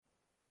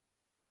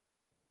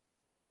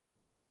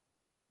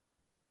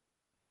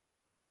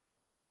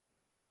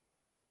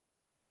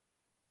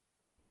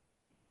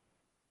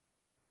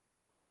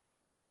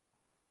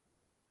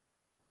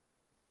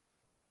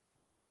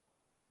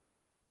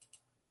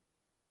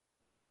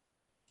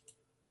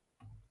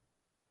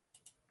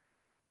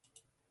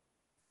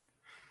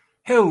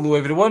Hello,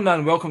 everyone,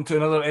 and welcome to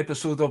another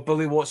episode of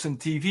Billy Watson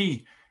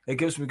TV. It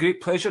gives me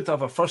great pleasure to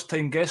have a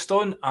first-time guest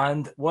on,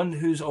 and one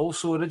who's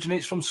also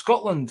originates from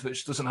Scotland,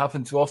 which doesn't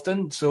happen too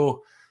often.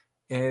 So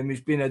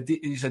he's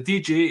a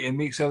DJ and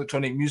makes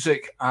electronic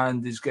music,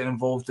 and he's getting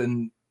involved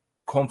in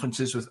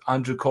conferences with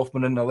Andrew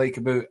Kaufman and the like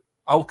about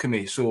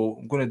alchemy. So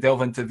I'm going to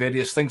delve into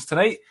various things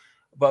tonight.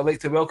 But I'd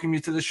like to welcome you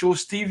to the show,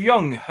 Steve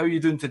Young. How are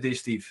you doing today,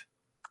 Steve?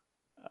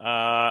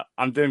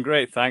 I'm doing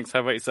great, thanks.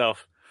 How about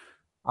yourself?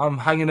 I'm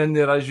hanging in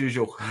there as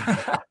usual.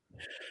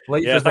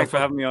 Life Yeah, is not. thanks for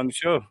having me on the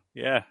show.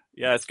 Yeah,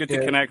 it's good to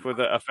Yeah, connect with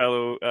a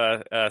fellow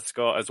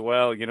Scot as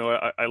well. You know,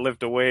 I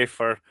lived away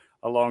for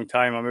a long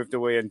time. I moved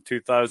away in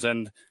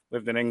 2000,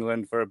 lived in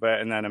England for a bit,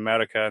 and then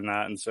America and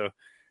that. And so,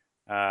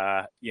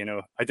 I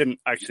didn't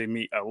actually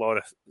meet a lot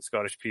of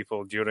Scottish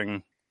people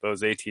during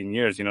those 18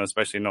 years. You know,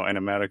 especially not in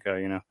America.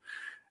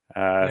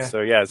 yeah. So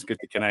yeah, it's good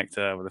to connect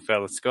with a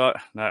fellow Scot.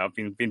 I've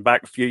been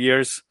back a few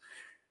years.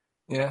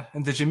 Yeah,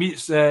 and did you meet?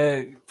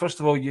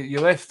 First of all,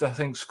 you left, I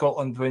think,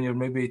 Scotland when you're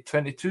maybe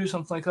 22,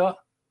 something like that.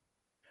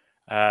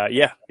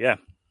 Yeah.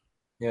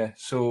 Yeah.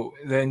 So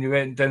then you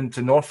went down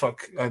to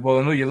Norfolk. Well,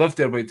 I know you lived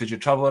there, but did you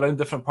travel around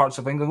different parts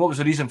of England? What was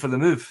the reason for the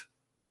move?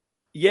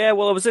 Yeah,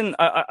 well, I was in.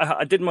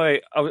 I did I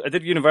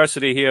did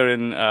university here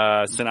in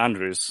St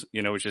Andrews,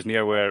 which is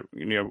near where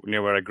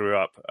I grew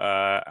up,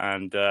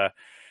 and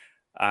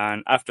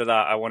after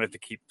that, I wanted to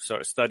keep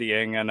sort of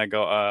studying, and I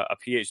got a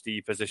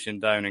PhD position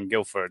down in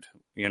Guildford,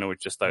 which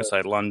is just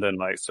outside London.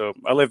 Like, so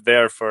I lived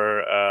there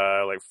for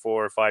like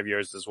 4 or 5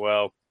 years as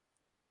well.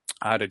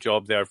 I had a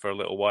job there for a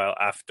little while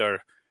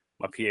after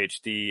my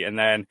PhD, and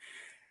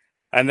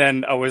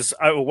then I was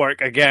out of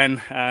work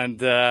again,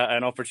 and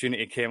an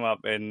opportunity came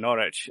up in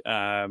Norwich,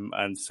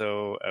 and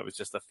so it was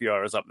just a few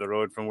hours up the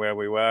road from where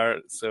we were.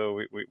 So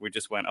we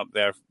just went up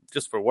there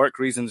just for work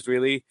reasons,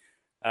 really.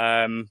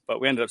 But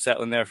we ended up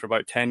settling there for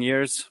about 10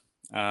 years.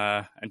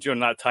 And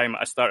during that time,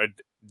 I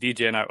started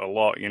DJing out a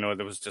lot.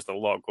 There was just a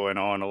lot going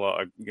on, a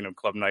lot of,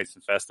 club nights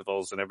and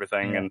festivals and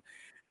everything. Yeah.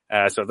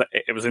 And so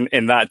it was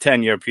in that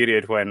 10-year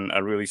period when I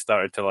really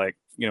started to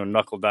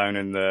knuckle down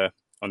on the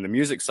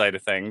music side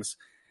of things.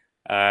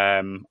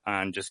 And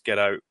just get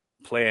out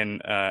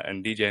playing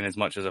and DJing as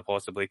much as I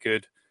possibly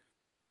could.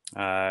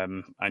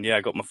 And yeah,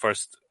 I got my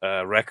first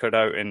record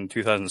out in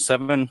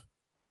 2007.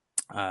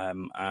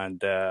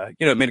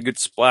 It made a good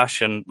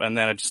splash, and then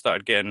I just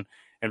started getting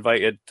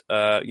invited,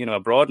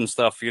 abroad and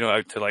stuff,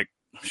 out to like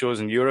shows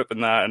in Europe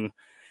and that. And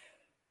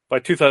by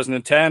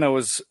 2010, I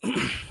was,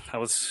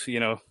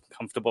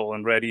 comfortable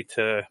and ready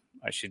to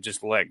actually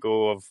just let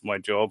go of my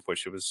job,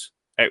 which it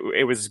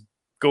was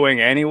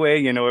going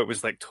anyway. It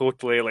was like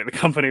totally like the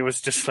company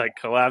was just like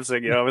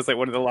collapsing. I was like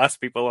one of the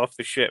last people off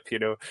the ship.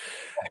 So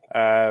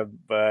I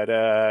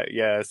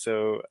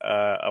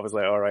was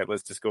like, all right,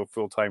 let's just go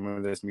full time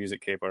with this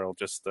music caper. I'll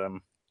just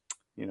gonna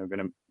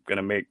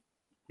make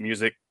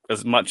music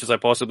as much as I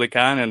possibly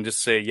can, and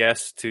just say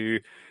yes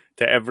to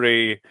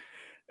every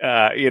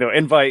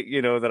invite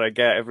that I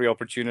get, every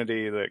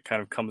opportunity that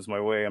kind of comes my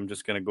way. I'm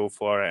just gonna go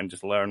for it and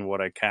just learn what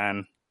I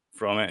can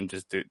from it, and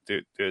just do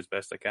as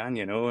best I can.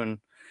 And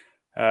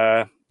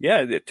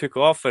it took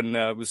off, and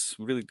it was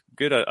really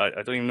good.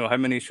 I don't even know how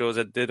many shows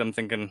I did. I'm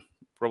thinking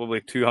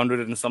probably 200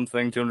 and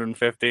something,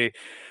 250,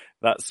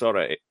 that sort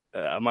of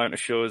amount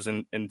of shows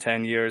in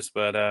 10 years,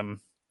 but and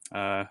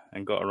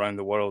got around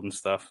the world and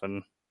stuff.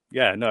 And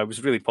yeah, no, it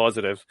was really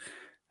positive.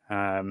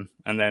 And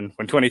then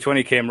when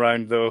 2020 came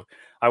around, though,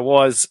 I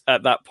was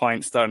at that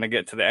point starting to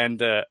get to the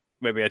end,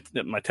 maybe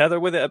my tether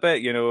with it a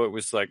bit. It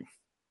was like,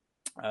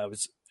 I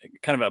was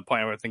kind of at a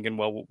point where I'm thinking,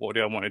 well, what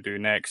do I want to do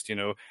next?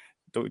 Do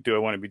I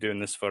want to be doing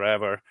this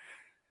forever?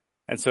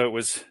 And so it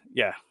was,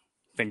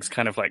 things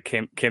kind of like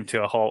came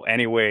to a halt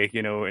anyway,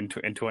 in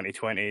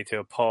 2020, to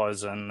a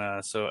pause.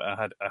 And so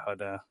I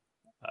had a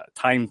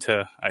time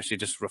to actually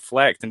just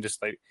reflect and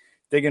just like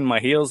dig in my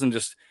heels and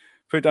just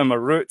put down my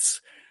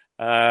roots.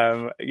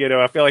 I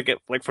feel like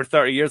for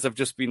 30 years, I've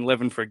just been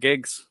living for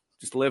gigs.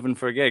 Just living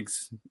for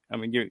gigs. I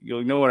mean,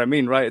 you'll know what I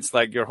mean, right? It's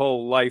like your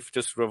whole life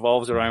just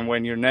revolves around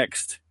when your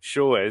next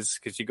show is,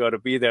 because you got to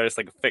be there. It's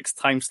like a fixed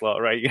time slot,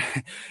 right?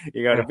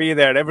 You got to be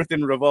there, and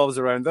everything revolves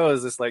around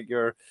those. It's like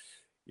you're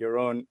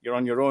on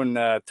your own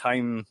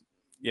time,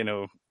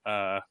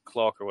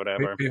 clock or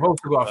whatever. You've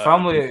also got a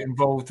family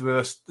involved with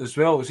us as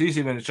well. It's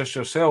easy when it's just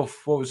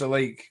yourself. What was it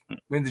like?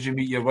 When did you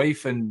meet your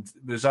wife? And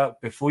was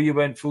that before you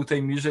went full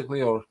time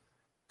musically, or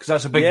because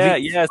that's a big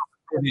leap yeah,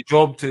 from your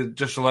job to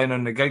just relying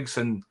on the gigs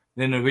and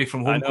then away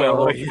from home quite a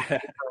lot.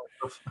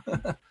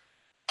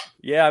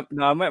 Yeah,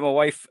 no, I met my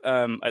wife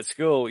at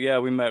school. Yeah,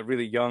 we met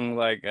really young,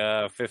 like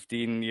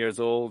 15 years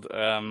old.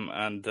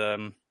 So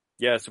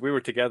we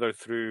were together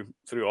through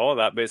all of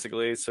that,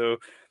 basically. So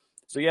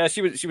yeah,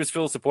 she was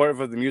full supportive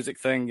of the music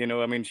thing.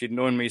 I mean, she'd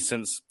known me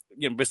since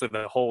basically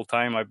the whole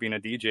time I've been a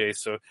DJ.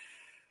 So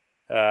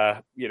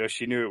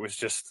she knew it was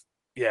just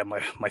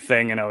my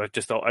thing, and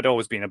I'd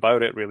always been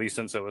about it really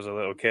since I was a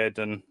little kid,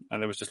 and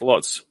there was just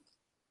lots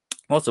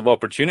of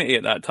opportunity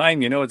at that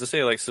time. As I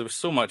say, like, so there was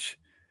so much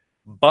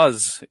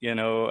buzz,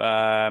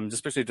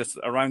 especially just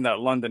around that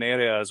London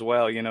area as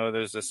well.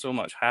 There's just so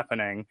much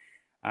happening,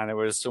 and there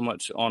was so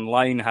much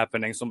online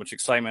happening, so much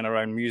excitement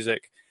around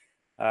music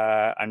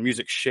and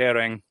music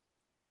sharing.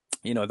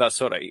 That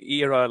sort of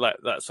era, like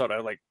that sort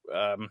of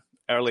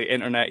early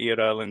internet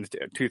era in the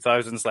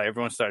 2000s, like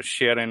everyone started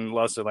sharing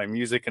lots of like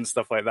music and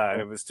stuff like that.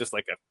 And it was just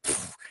like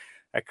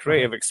a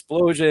creative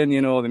explosion,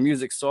 the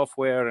music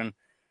software and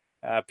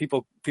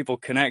people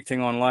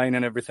connecting online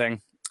and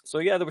everything. So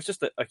yeah, there was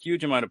just a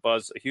huge amount of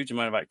buzz, a huge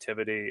amount of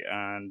activity,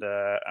 and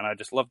I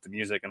just loved the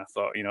music. And I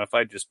thought, if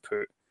I just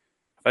put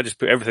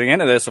everything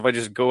into this, if I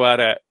just go at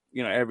it,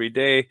 every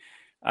day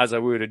as I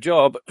would a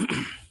job,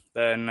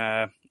 then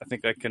I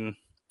think I can,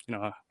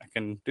 I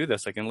can do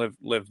this. I can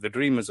live the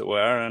dream, as it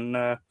were. And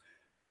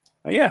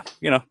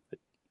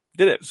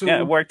did it. So, yeah,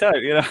 it worked out.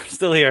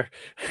 Still here.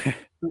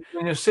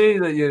 When you're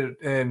saying that you're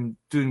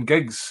doing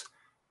gigs,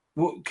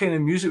 what kind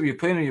of music were you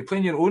playing? Are you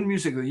playing your own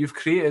music that you've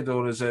created,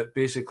 or is it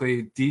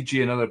basically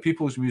DJing other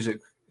people's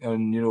music?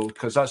 And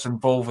because that's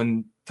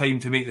involving time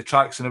to make the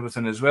tracks and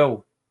everything as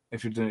well.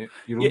 If you're doing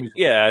your own music.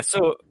 Yeah.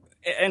 So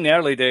in the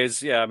early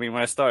days, I mean,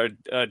 when I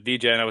started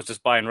DJing, I was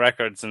just buying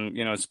records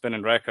and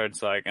spinning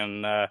records,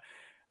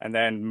 and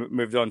then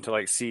moved on to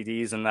like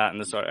CDs and that in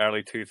the sort of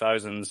early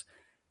 2000s.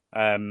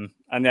 And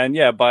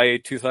then, by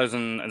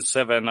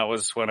 2007, that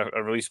was when I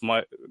released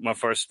my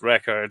first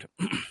record.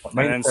 And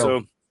then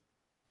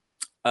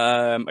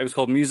it was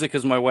called Music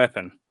Is My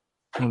Weapon.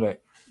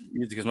 Right.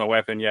 Music Is My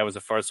Weapon, was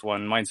the first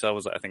one. Mindcell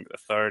was, I think, the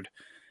third.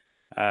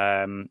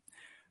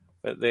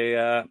 But they,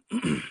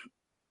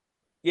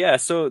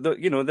 so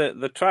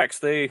the tracks,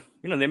 they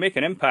make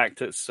an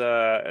impact. It's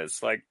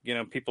like,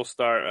 people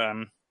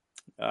start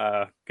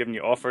giving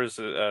you offers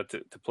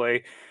to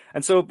play.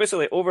 And so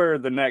basically over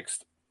the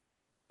next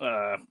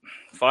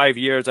 5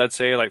 years, I'd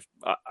say, like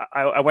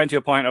I went to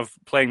a point of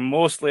playing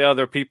mostly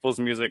other people's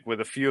music with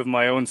a few of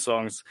my own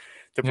songs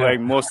to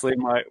playing mostly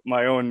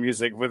my own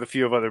music with a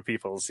few of other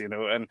people's,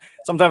 and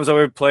sometimes I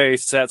would play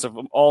sets of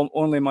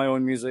only my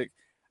own music,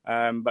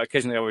 but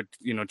occasionally I would,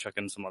 chuck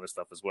in some other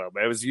stuff as well.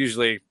 But it was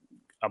usually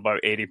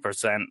about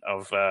 80%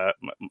 of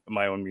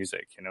my own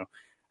music,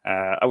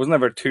 I was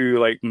never too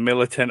like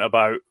militant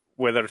about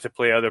whether to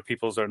play other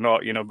people's or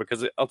not,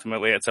 because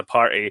ultimately it's a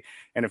party.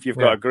 And if you've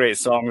got a great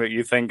song that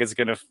you think is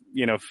going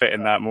to, fit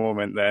in that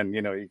moment, then,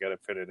 you got to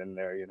put it in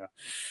there,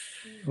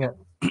 Yeah.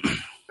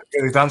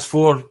 Get the dance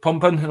floor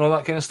pumping and all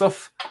that kind of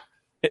stuff.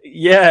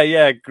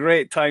 Yeah.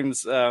 Great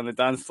times on the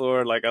dance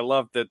floor. Like I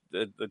love the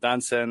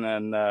dancing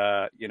and,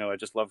 I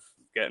just love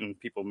getting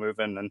people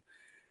moving. And,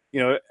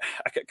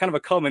 kind of a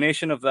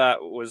culmination of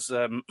that was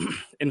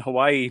in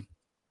Hawaii,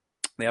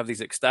 they have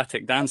these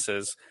ecstatic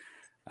dances.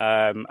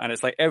 And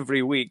it's like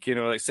every week,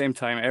 like same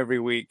time every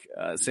week,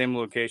 same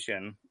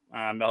location.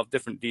 They'll have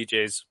different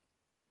DJs,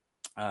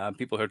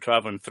 people who are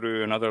traveling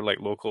through, and other like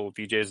local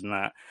DJs and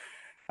that.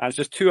 And it's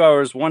just 2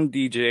 hours, one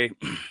DJ.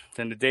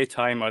 Then the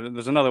daytime, or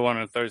there's another one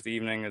on Thursday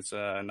evening. It's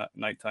a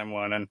nighttime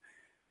one, and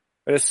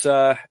it's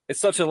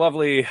such a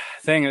lovely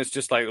thing. It's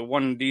just like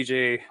one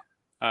DJ,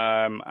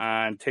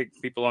 and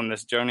take people on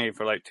this journey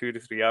for like 2 to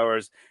 3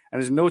 hours,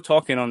 and there's no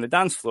talking on the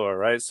dance floor,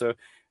 right? So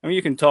I mean,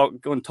 you can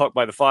go and talk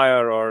by the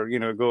fire, or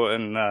go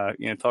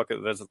and talk.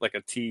 There's like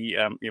a tea,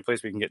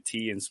 place where you can get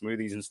tea and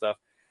smoothies and stuff.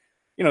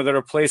 There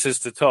are places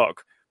to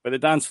talk, but the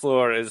dance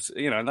floor is,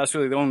 and that's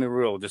really the only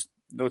rule: just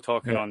no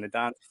talking on the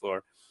dance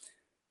floor.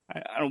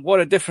 And what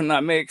a difference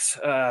that makes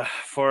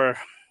for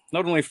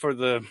not only for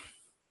the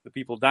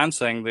people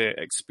dancing,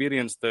 the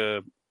experience,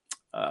 the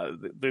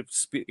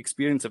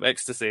experience of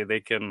ecstasy they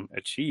can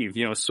achieve,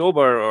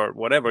 sober or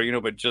whatever,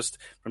 but just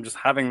from just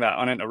having that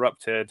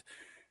uninterrupted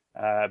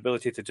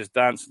ability to just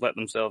dance, let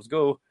themselves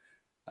go,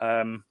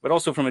 but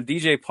also from a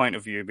DJ point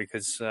of view,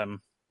 because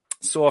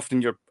so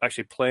often you're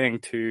actually playing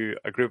to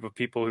a group of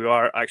people who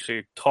are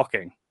actually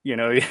talking.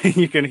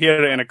 You can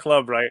hear it in a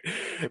club, right?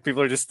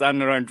 People are just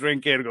standing around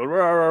drinking and go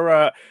rah, rah,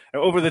 rah.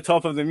 And over the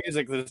top of the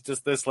music, there's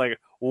just this like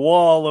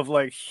wall of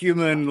like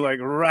human like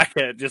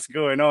racket just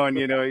going on.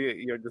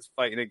 You're just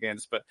fighting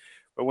against. But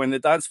when the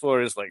dance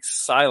floor is like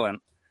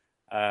silent,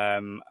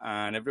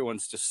 and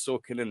everyone's just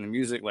soaking in the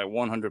music like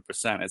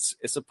 100%.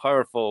 It's a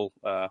powerful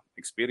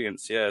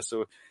experience, yeah.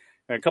 So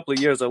in a couple of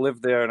years I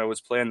lived there, and I was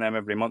playing them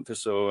every month or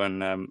so,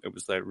 and it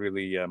was like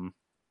really,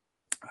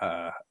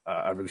 I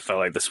really felt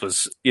like this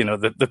was,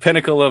 the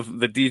pinnacle of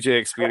the DJ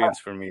experience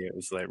for me. It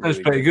was like really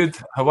that's pretty good.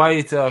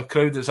 Hawaii to a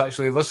crowd that's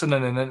actually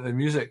listening and into the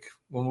music.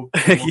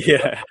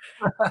 Yeah.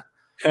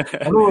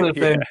 I know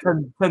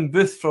that Tim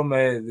Booth from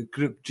the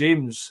group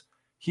James,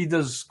 he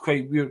does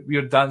quite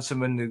weird dancing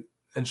when the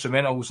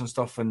instrumentals and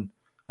stuff, and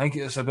I think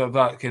it's a bit of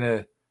that kind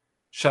of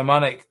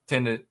shamanic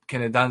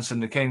kind of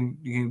dancing. The kind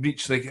you can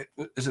reach, like,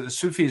 is it the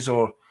Sufis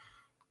or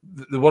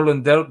the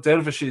whirling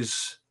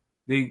dervishes?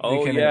 The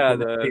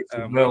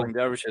whirling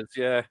dervishes,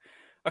 yeah.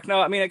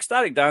 No, I mean,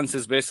 ecstatic dance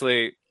is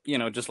basically,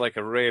 just like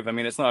a rave. I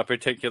mean, it's not a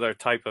particular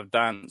type of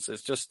dance.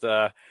 It's just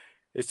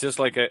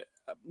like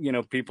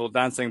people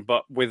dancing,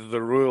 but with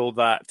the rule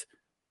that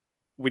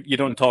you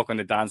don't talk on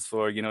the dance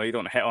floor, you know, you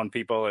don't hit on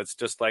people. It's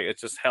just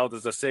held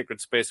as a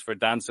sacred space for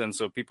dancing,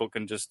 so people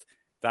can just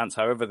dance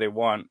however they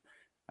want.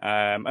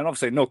 And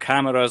obviously no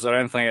cameras or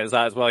anything like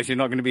that as well. You're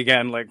not going to be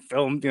getting like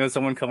filmed, you know,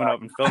 someone coming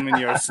up and filming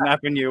you or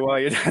snapping you while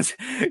you dance,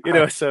 you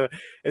know. So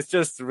it's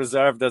just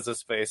reserved as a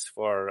space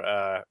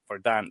for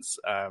dance,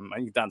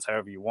 and you dance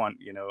however you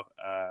want, you know.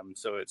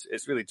 So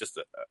it's really just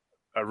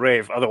a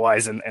rave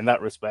otherwise in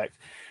that respect.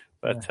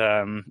 But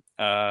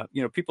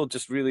you know, people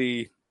just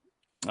really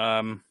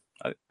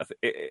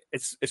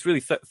it's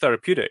really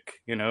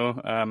therapeutic, you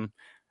know.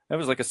 It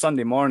was like a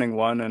Sunday morning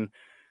one, and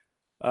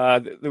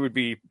there would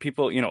be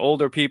people, you know,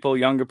 older people,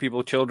 younger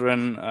people,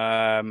 children,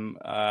 and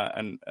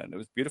it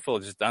was beautiful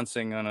just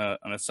dancing on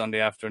a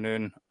Sunday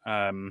afternoon,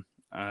 and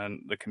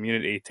the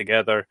community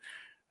together.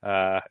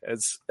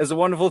 It's a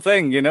wonderful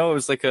thing, you know. It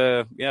was like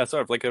sort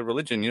of like a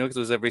religion, you know, because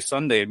it was every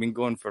Sunday. It'd been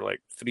going for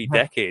like 3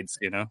 decades,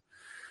 you know.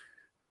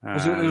 There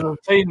was a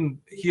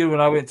time here when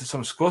I went to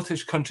some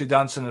Scottish country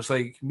dancing. It's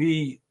like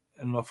me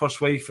and my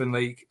first wife, and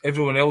like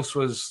everyone else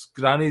was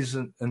grannies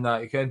and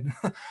that again,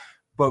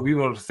 but we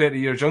were 30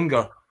 years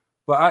younger.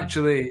 But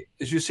actually,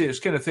 as you say,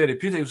 it's kind of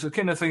therapeutic. It was the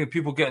kind of thing of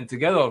people getting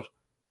together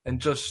and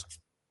just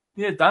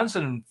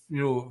dancing.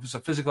 You know, it was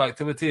a physical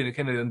activity, and the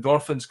kind of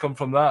endorphins come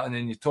from that, and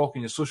then you talk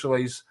and you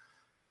socialise,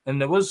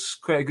 and it was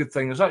quite a good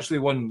thing. There's actually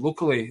one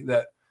locally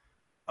that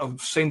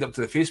I've signed up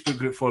to the Facebook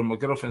group for, and my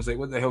girlfriend's like,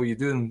 "What the hell are you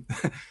doing?"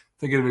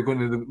 Thinking about going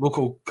to the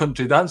local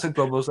country dancing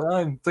club. I was like,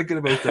 I'm thinking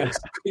about it. It's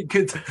quite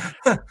good.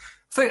 I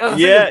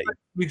think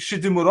we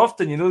should do more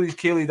often, you know, these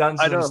Ceilidh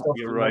dances and stuff.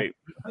 You're right.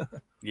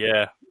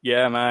 Yeah,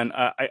 man.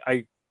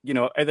 I you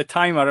know, at the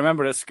time I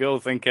remember at school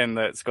thinking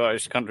that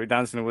Scottish country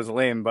dancing was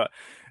lame, but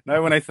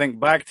now when I think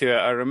back to it,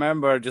 I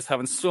remember just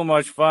having so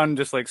much fun,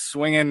 just like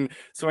swinging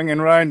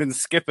around and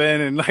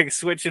skipping and like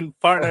switching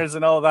partners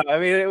and all that. I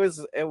mean, it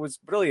was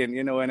brilliant,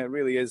 you know, and it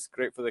really is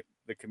great for the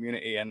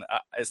community, and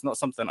it's not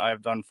something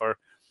I've done for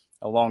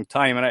a long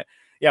time. And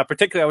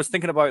particularly I was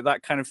thinking about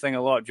that kind of thing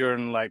a lot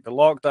during like the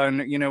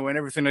lockdown, you know, when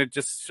everything had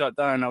just shut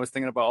down. I was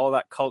thinking about all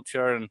that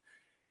culture and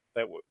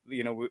that,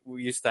 you know,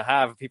 we used to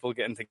have people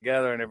getting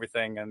together and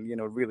everything, and, you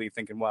know, really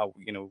thinking, wow,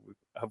 you know,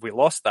 have we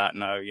lost that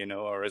now, you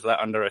know, or is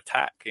that under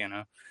attack, you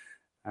know?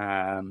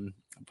 I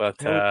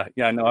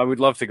would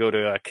love to go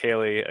to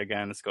Ceilidh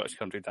again, a Scottish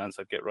country dance.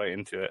 I'd get right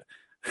into it.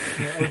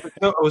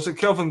 I was at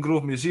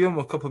Kelvingrove Museum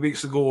a couple of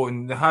weeks ago,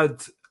 and they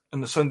had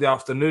on the Sunday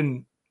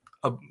afternoon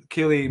a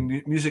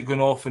Ceilidh music going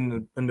off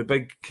in the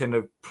big kind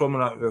of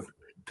promenade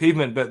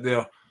pavement bit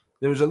there.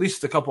 There was at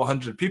least a couple of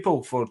hundred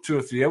people for 2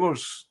 or 3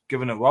 hours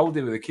giving it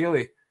wildy with the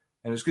Ceilidh,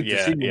 and it's good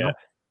to see. You know,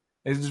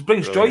 it just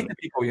brings joy to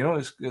people. You know,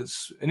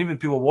 it's and even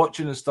people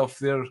watching and stuff,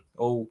 they're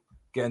all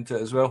get into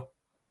it as well.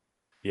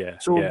 Yeah.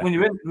 So when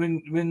you went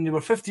when you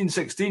were 15,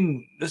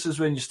 16, this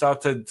is when you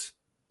started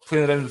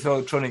playing around with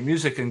electronic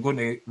music and going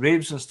to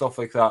raves and stuff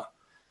like that.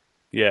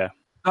 Yeah.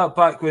 That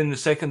back when the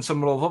second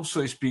summer of love,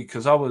 so to speak,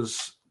 because I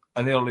was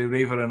an early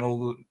raver in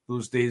all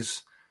those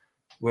days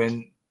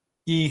when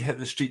hit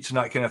the streets and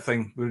that kind of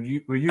thing. Were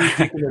you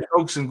taking the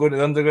drugs and going to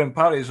the underground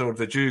parties, or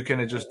did you kind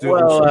of just do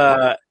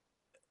it?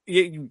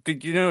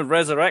 Did you know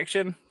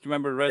Resurrection? Do you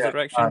remember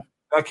Resurrection?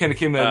 That kind of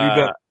came a wee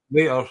bit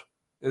later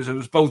as it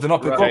was building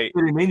up. It got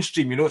very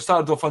mainstream, you know. It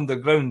started off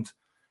underground,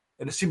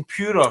 and it seemed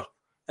purer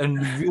and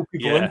real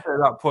people into it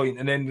at that point.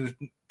 And then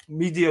the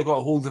media got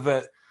a hold of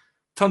it,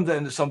 turned it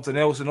into something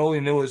else, and all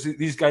you know is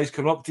these guys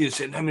come up to you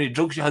saying, "How many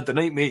drugs you had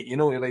tonight, mate?" You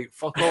know, you're like,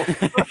 "Fuck off."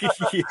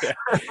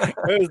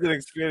 It was an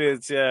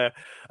experience. Yeah,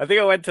 I think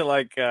I went to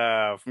like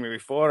maybe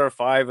 4 or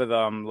 5 of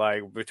them,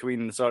 like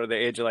between sort of the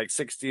age of like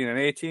 16 and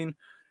 18,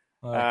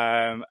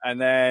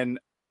 and then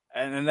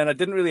I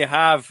didn't really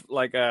have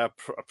like a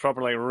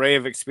proper like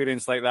rave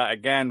experience like that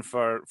again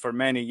for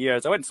many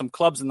years. I went to some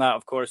clubs and that,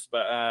 of course,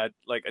 but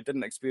like I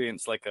didn't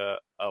experience like a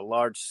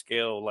large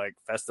scale like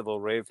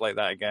festival rave like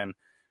that again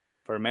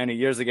for many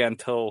years again,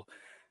 till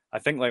I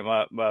think like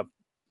my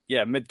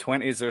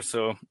mid-20s or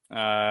so.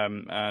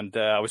 And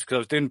I was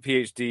doing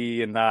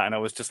PhD and that, and I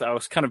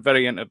was kind of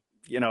very into,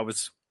 you know, I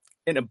was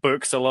into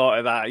books a lot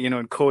of that, you know,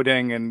 and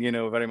coding, and, you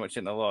know, very much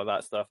into a lot of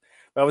that stuff.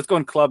 But I was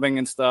going clubbing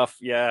and stuff.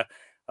 Yeah,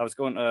 I was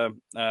going to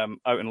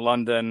out in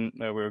London.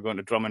 We were going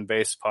to drum and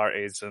bass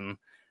parties and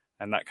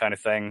that kind of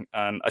thing.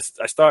 And I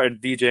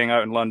started DJing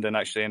out in London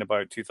actually in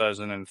about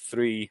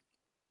 2003.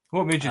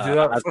 What made you do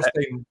that the first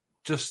time?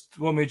 Just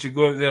what made you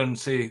go out there and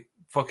say,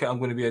 "Fuck it, I'm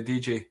going to be a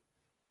DJ"?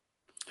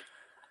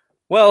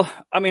 Well,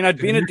 I mean, I'd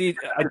been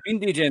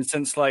DJing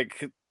since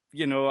like,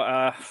 you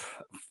know,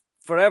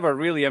 forever,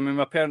 really. I mean,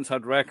 my parents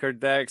had record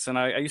decks, and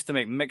I used to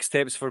make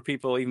mixtapes for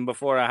people even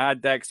before I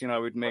had decks. You know, I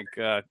would make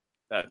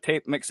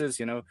tape mixes,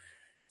 you know.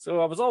 So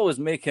I was always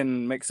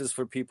making mixes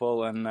for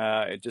people, and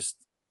it just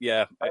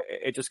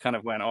kind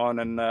of went on.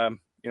 And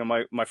you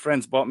know, my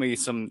friends bought me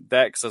some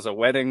decks as a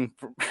wedding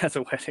present as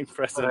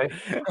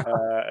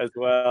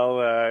well,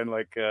 and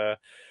like I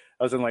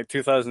was in like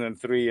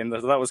 2003, and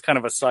that was kind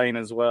of a sign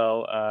as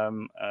well.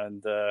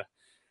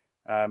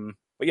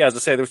 But yeah, as I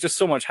said, there was just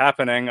so much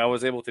happening. I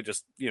was able to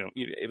just,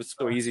 it was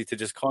so easy to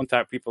just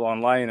contact people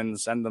online and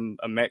send them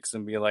a mix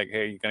and be like,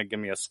 hey, you're going to give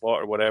me a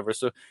slot or whatever.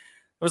 So there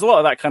was a lot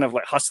of that kind of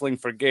like hustling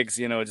for gigs,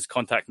 just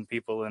contacting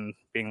people and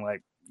being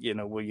like,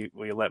 will you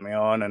let me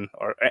on, and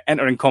or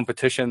entering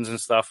competitions and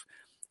stuff.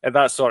 At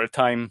that sort of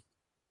time,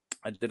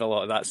 I did a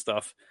lot of that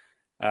stuff.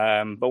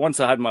 But once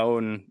I had my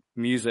own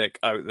music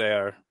out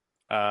there,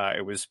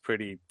 it was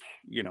pretty,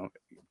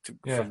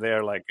 from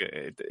there, like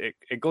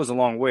it goes a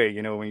long way,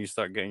 when you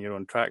start getting your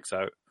own tracks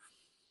out.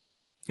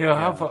 Yeah,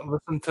 I have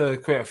listened to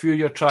quite a few of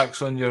your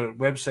tracks on your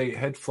website,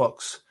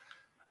 Headflux,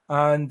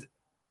 and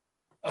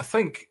I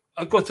think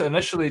I got it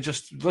initially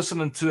just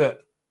listening to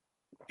it.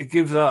 It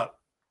gave that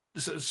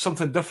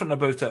something different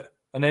about it,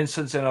 and then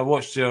since then I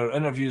watched your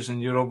interviews,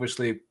 and you're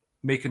obviously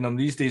making them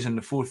these days in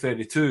the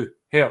 432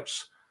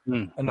 hertz,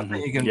 and I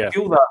think you can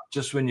feel that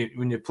just when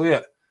you play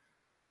it.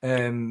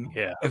 When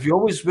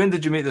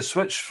did you make the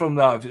switch from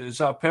that? Is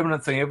that a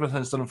permanent thing?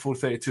 Everything's done in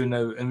 432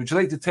 now, and would you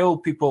like to tell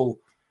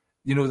people?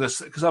 This,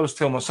 because I was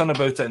telling my son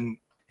about it, and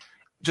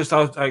just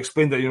I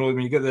explained it.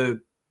 When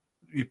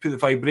you put the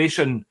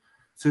vibration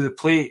through the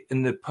plate,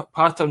 and the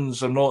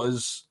patterns are not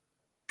as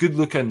good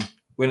looking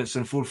when it's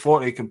in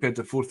 440 compared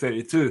to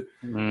 432.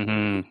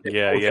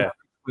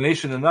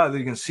 Explanation in that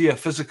you can see a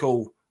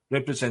physical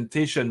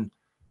representation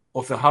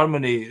of the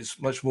harmony.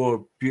 It's much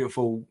more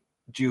beautiful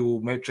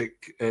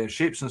geometric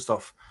shapes and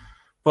stuff.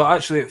 But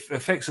actually, it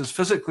affects us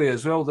physically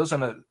as well,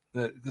 doesn't it?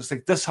 It's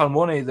like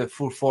disharmony, the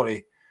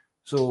 440.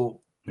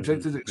 So. Would you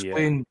like to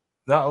explain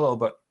that a little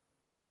bit?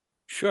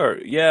 Sure.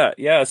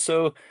 Yeah.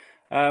 So,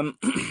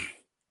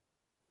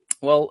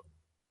 well,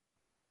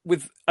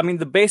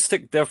 the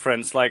basic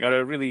difference, like at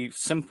a really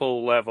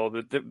simple level,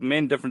 the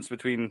main difference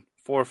between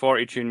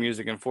 440 tune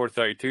music and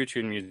 432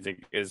 tune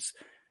music is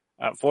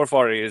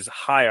 440 is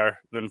higher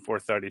than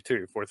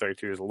 432.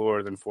 432 is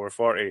lower than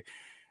 440.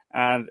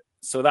 And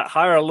so that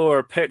higher or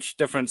lower pitch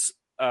difference,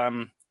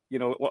 I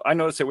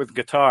notice it with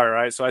guitar,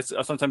 right? So I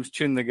sometimes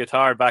tune the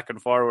guitar back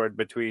and forward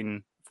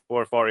between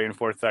 440 and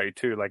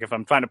 432. Like if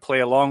I'm trying to play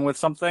along with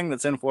something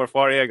that's in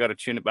 440, I got to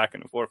tune it back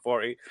into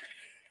 440.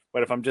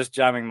 But if I'm just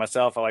jamming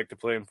myself, I like to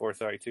play in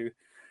 432.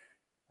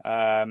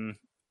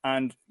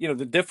 And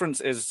the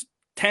difference is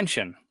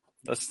tension.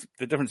 That's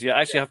the difference. You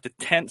actually have to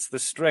tense the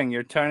string.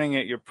 You're turning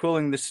it. You're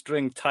pulling the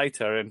string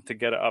tighter and to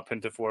get it up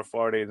into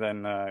 440 than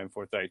in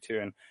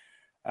 432.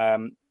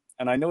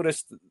 And I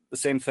noticed the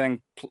same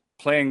thing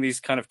playing these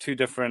kind of two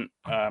different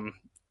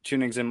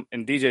tunings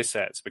in DJ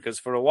sets, because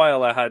for a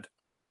while I had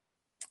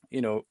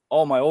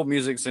all my old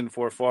music's in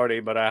 440,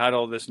 but I had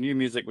all this new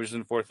music which is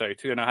in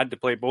 432, and I had to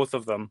play both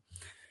of them,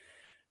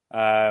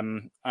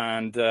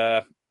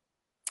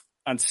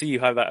 and see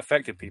how that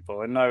affected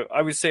people. And now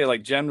I would say,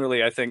 like,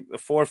 generally, I think the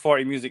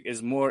 440 music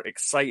is more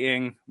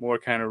exciting, more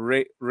kind of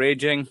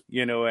raging,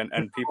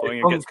 and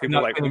people, gets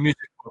people like music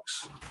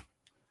books.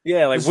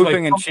 Yeah, like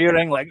whooping and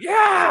cheering, like,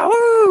 yeah,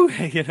 woo,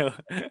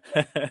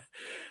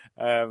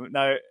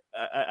 now,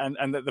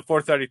 and the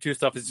 432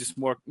 stuff is just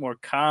more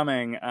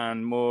calming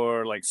and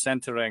more like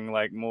centering,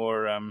 like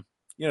more,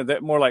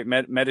 more like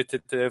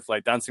meditative,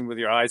 like dancing with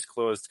your eyes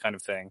closed kind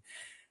of thing.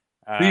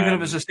 But even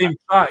if it's the same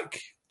track,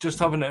 just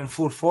having it in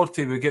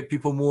 440 would get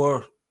people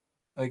more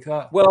like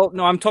that. Well,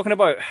 no, I'm talking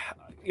about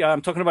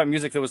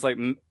music that was like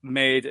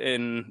made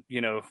in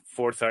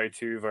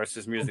 432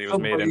 versus music that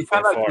was made in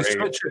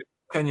 440.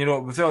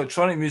 With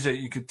electronic music,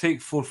 you could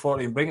take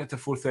 440 and bring it to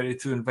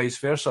 432 and vice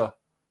versa.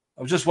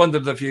 I was just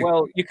wondering if you.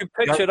 Well, you could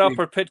pitch it up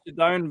or pitch it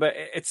down, but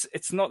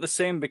it's not the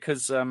same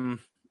because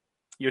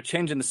you're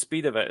changing the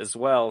speed of it as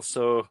well.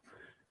 So,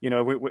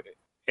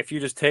 if you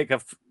just take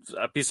a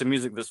piece of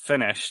music that's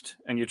finished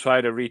and you try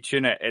to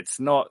retune it, it's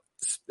not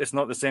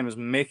the same as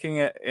making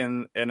it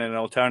in an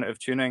alternative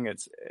tuning. I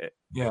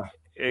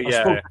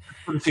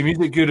spoke to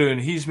Music Guru, and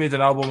he's made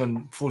an album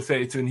in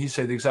 432, and he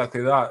said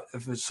exactly that.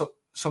 If it's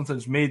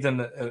something's made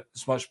in it,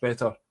 it's much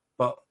better,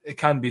 but it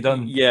can be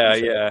done.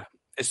 Yeah.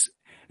 It's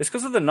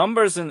because of the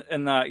numbers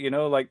in that,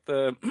 like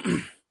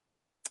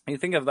you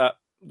think of that,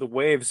 the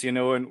waves,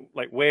 and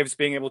like waves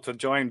being able to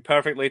join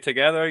perfectly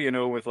together,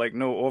 with like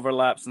no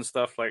overlaps and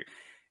stuff. Like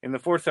in the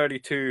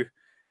 432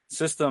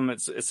 system,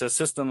 it's a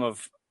system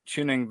of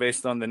tuning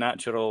based on the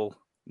natural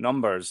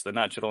numbers, the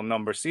natural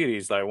number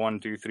series, like 1,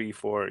 2, 3,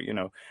 4,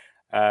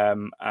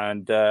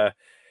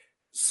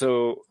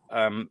 so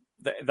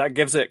that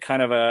gives it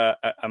kind of a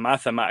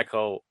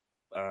mathematical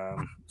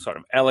sort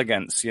of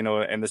elegance,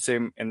 in the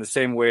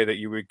same way that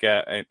you would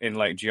get in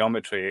like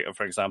geometry,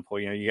 for example.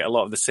 You get a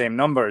lot of the same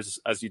numbers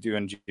as you do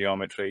in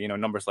geometry.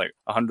 Numbers like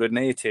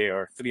 180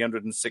 or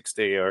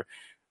 360 or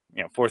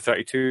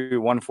 432,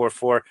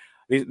 144.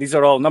 These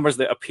are all numbers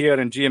that appear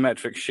in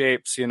geometric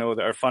shapes, that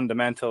are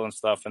fundamental and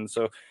stuff. And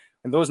so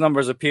when those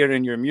numbers appear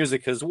in your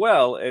music as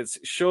well, it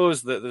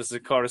shows that there's a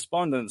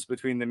correspondence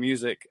between the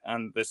music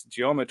and this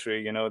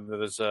geometry.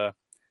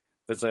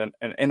 There's an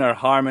inner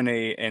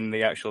harmony in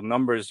the actual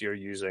numbers you're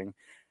using,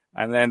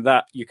 and then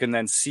that you can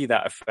then see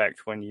that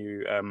effect when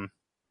you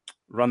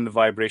run the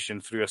vibration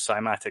through a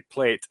cymatic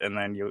plate, and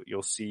then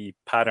you'll see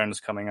patterns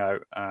coming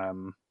out,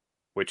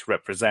 which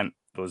represent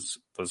those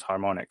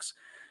harmonics.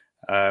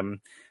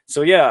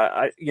 So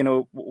yeah,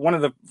 one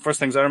of the first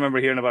things I remember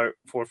hearing about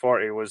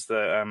 440 was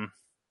that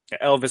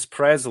Elvis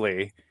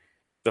Presley,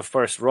 the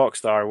first rock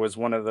star, was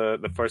one of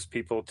the first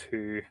people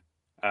to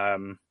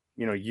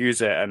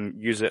use it and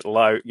use it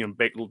loud,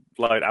 big,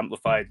 loud,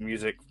 amplified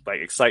music,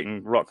 like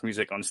exciting rock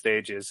music on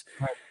stages,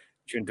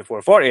 tuned to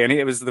 440. And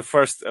it was the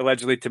first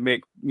allegedly to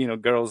make,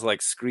 girls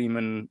like scream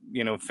and,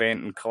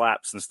 faint and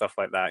collapse and stuff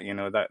like that.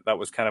 That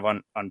was kind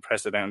of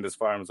unprecedented as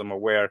far as I'm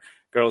aware.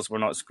 Girls were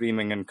not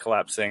screaming and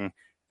collapsing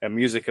at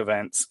music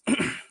events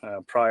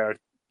prior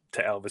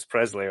to Elvis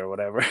Presley or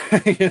whatever.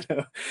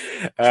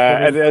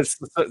 And there's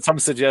some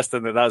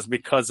suggestion that that's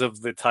because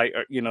of the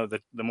tighter,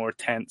 the more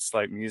tense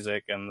like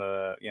music and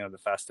the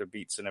faster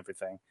beats and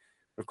everything.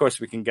 Of course,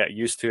 we can get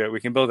used to it.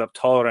 We can build up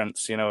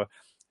tolerance.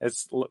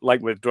 It's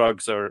like with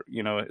drugs, or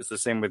it's the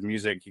same with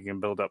music. You can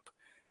build up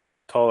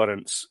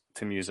tolerance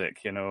to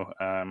music.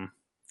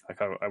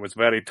 Like I was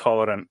very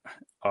tolerant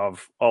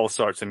of all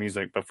sorts of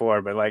music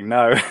before, but like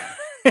now.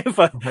 If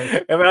I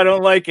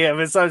don't like it, if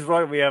it sounds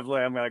right,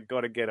 I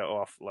got to get it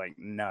off like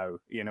now.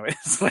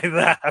 It's like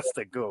that has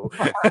to go.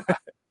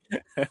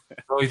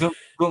 Oh, you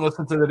don't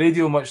listen to the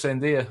radio much then,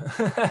 do you?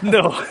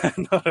 No,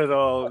 not at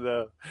all.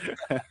 No.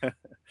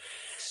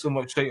 So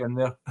much right in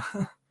there.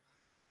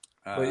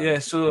 But yeah,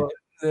 so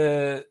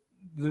the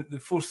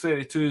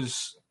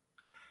 432s,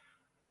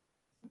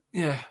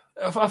 yeah,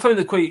 I found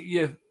it quite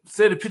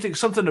therapeutic.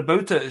 Something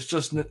about it. It's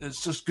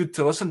just good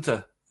to listen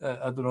to.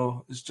 I don't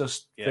know. It's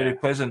just very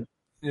pleasant.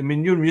 I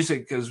mean, your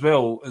music as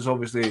well is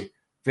obviously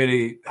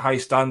very high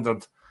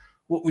standard.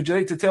 What would you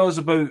like to tell us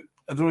about?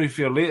 I don't know if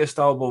your latest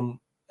album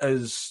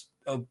is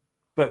a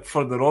bit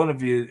further on.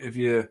 Have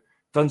you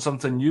done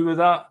something new with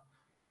that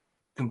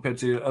compared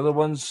to your other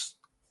ones?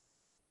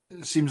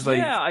 It seems like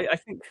I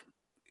think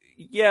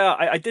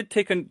I did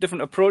take a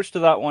different approach to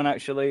that one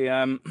actually.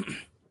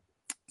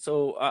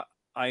 So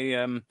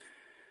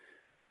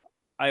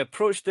I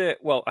approached it,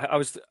 I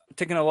was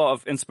taking a lot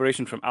of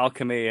inspiration from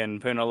alchemy and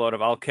putting a lot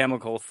of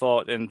alchemical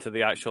thought into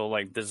the actual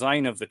like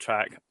design of the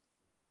track.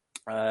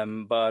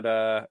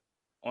 But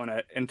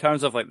in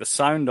terms of like the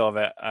sound of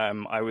it,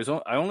 I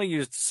only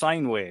used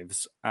sine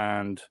waves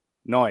and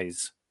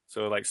noise.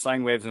 So like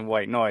sine waves and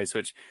white noise,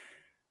 which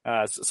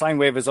sine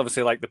wave is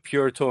obviously like the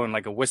pure tone,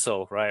 like a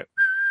whistle, right?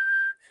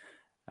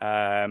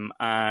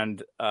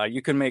 And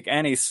you can make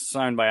any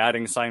sound by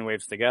adding sine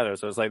waves together.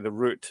 So it's like the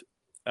root.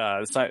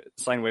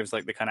 Sine waves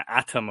like the kind of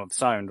atom of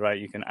sound, right?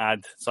 You can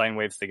add sine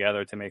waves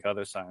together to make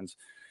other sounds.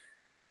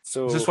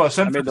 So is this what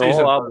a synthesizer I made the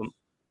whole album.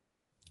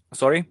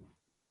 Sorry?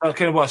 That's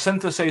kind of what a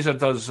synthesizer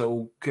does.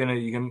 You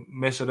can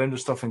mess around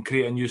with stuff and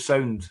create a new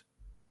sound.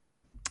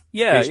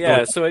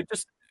 Yeah. So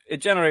it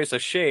generates a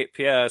shape.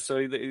 Yeah. So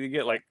you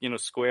get like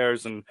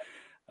squares and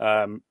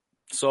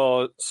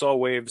saw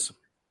waves,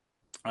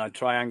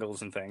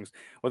 triangles and things.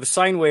 Well, the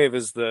sine wave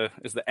is the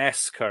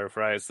S curve,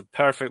 right? It's the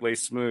perfectly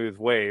smooth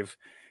wave.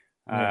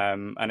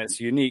 And it's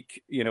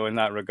unique, in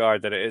that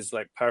regard, that it is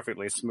like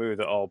perfectly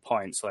smooth at all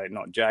points, like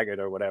not jagged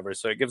or whatever.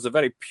 So it gives a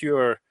very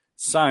pure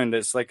sound.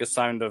 It's like a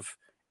sound of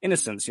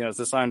innocence, it's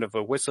the sound of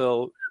a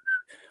whistle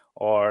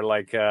or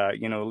like,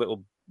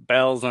 little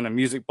bells on a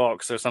music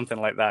box or something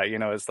like that.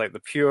 It's like the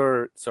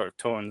pure sort of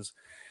tones.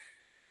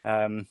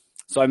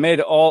 So I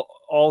made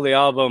all the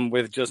album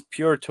with just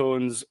pure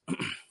tones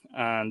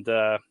and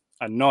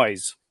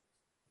noise.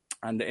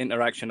 And the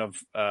interaction of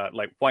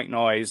like white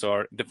noise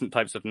or different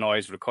types of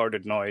noise,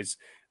 recorded noise.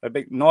 A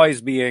big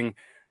noise being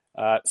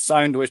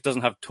sound which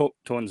doesn't have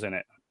tones in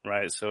it,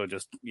 right? So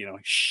just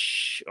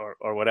shh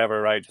or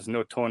whatever, right? Just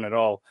no tone at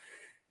all.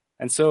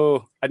 And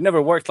so I'd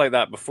never worked like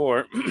that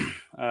before,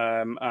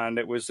 and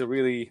it was a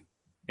really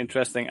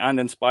interesting and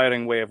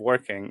inspiring way of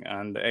working.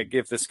 And it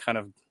gave this kind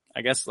of,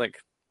 I guess, like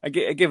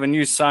it gave a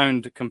new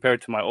sound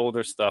compared to my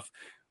older stuff,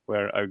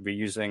 where I would be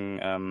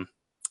using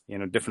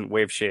different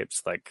wave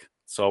shapes like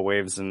saw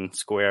waves and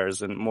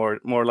squares and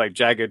more like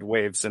jagged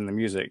waves in the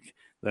music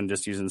than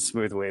just using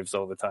smooth waves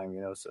all the time,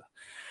 So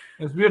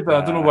it's weird that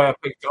I don't know why I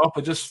picked it up.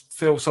 I just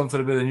felt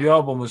something about the new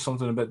album was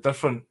something a bit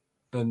different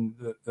than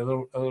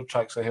the other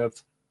tracks I heard.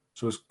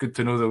 So it's good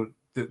to know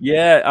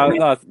that.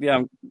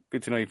 I'm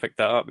good to know you picked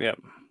that up. Yeah.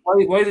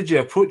 Why did you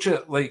approach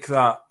it like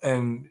that?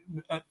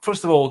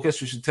 First of all, I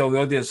guess we should tell the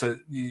audience that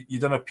you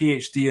done a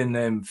PhD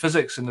in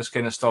physics and this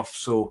kind of stuff.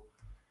 So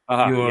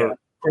you're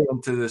quite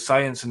into the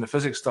science and the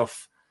physics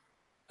stuff.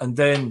 And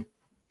then,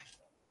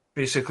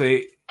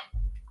 basically,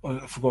 I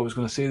forgot what I was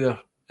going to say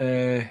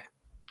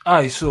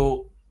there.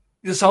 So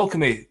this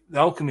alchemy, the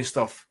alchemy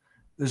stuff,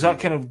 is that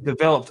kind of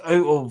developed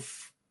out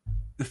of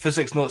the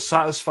physics not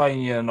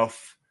satisfying you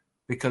enough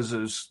because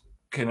there's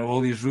kind of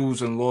all these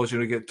rules and laws,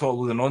 you get taught a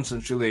load of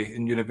nonsense really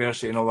in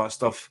university and all that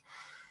stuff.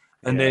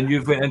 And then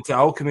you went into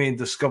alchemy and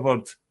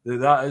discovered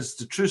that is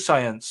the true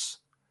science.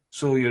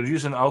 So you're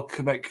using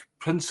alchemic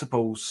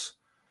principles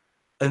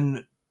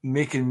in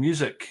making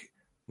music.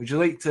 Would you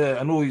like to?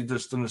 I know you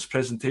just done this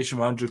presentation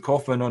with Andrew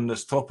Kaufman on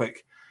this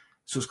topic.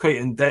 so it's quite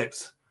in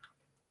depth.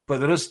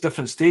 But there is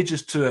different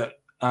stages to it,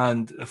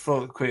 and I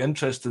thought it quite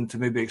interesting to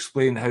maybe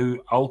explain how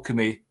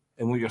alchemy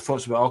and what your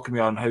thoughts about alchemy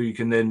are, and how you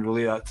can then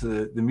relate that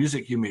to the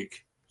music you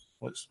make.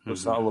 What's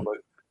that all about?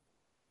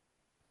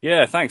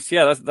 Yeah, thanks.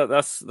 Yeah,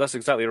 that's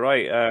exactly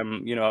right.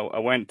 I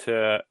went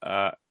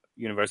to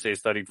university,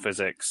 studied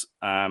physics,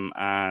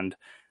 and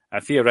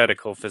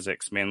theoretical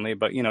physics mainly,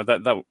 but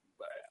that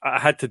I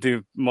had to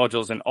do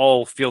modules in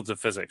all fields of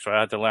physics, right?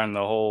 I had to learn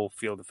the whole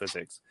field of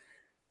physics.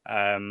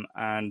 And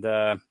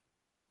when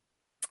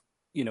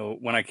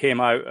I came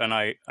out and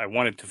I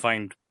wanted to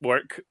find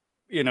work,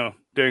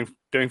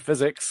 doing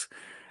physics,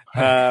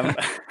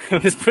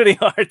 it was pretty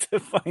hard to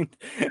find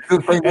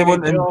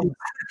any job.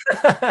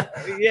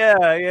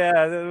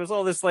 Yeah. There was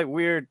all this like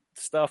weird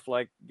stuff,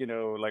 like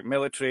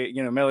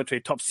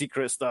military top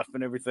secret stuff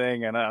and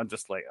everything, and I'm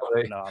just like,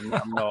 no,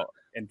 I'm not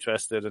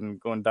interested in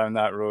going down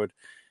that road.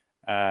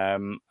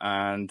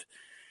 And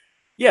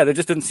yeah, there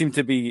just didn't seem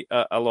to be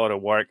a lot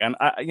of work, and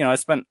I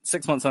spent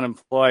 6 months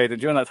unemployed,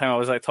 and during that time I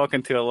was like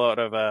talking to a lot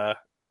of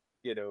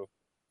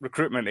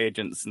recruitment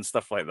agents and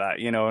stuff like that,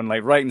 and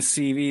like writing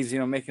CVs,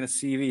 making a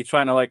CV,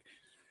 trying to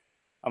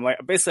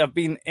basically I've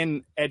been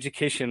in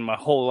education my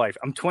whole life.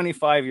 I'm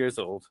 25 years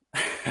old.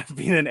 I've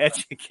been in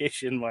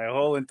education my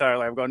whole entire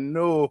life. I've got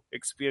no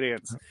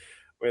experience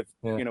with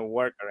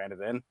work or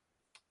anything,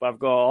 but I've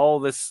got all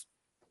this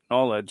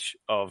knowledge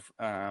of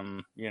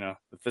the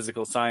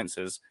physical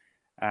sciences,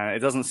 and it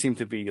doesn't seem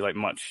to be like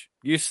much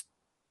use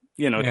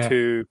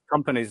to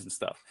companies and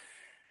stuff.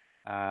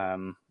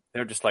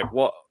 They're just like,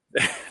 what?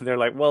 They're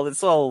like, well,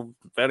 it's all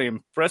very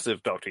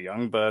impressive, Dr.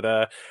 Young,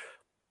 but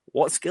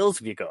what skills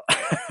have you got?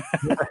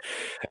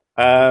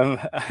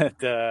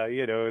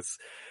 It's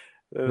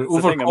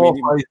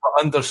overqualified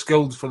but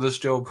underskilled for this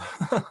job.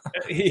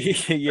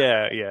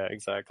 yeah,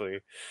 exactly.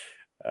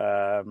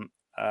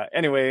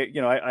 Anyway,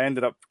 I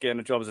ended up getting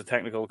a job as a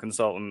technical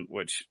consultant,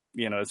 which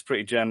is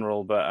pretty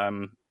general, but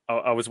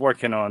I was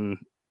working on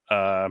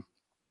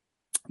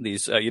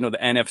these the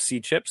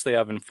NFC chips they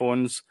have in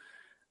phones,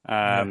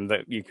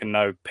 that you can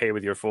now pay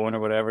with your phone or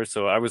whatever.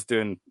 So I was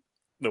doing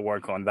the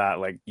work on that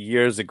like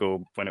years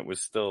ago when it was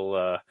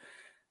still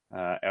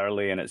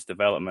early in its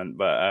development,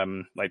 but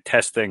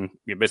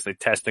you're basically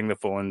testing the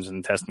phones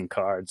and testing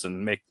cards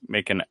and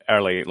making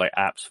early like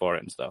apps for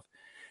it and stuff.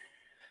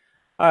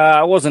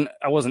 I wasn't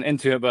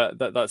into it, but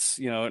that's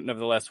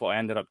nevertheless what I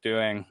ended up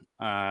doing.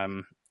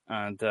 Why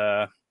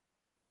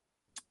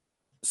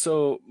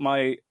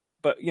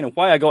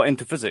I got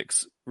into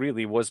physics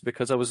really was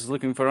because I was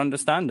looking for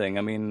understanding.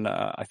 I mean,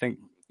 I think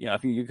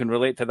you can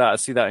relate to that. I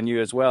see that in you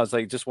as well. It's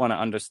like, just want to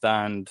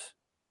understand,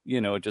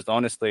 just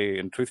honestly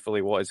and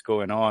truthfully what is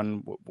going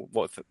on,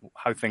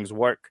 how things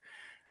work.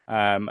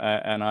 And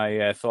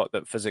I thought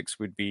that physics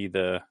would be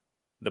the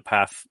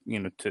path,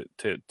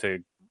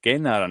 to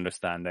gain that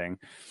understanding.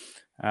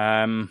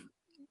 But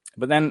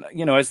then,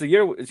 as the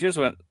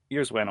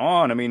years went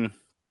on, I mean,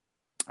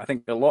 I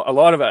think a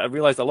lot of it, I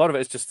realized a lot of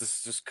it is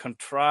just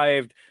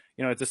contrived,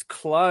 this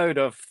cloud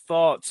of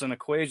thoughts and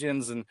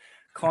equations and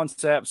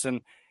concepts,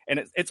 and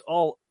it's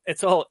all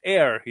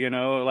air, like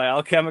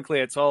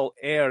alchemically, it's all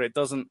air. It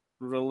doesn't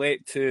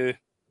relate to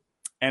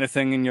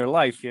anything in your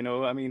life, I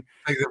mean,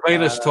 like the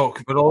virus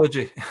talk,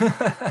 virology.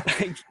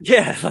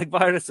 Yeah, like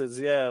viruses.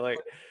 Yeah, like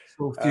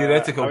so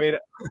theoretical. I mean,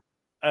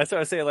 I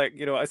sort of say, like,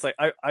 it's like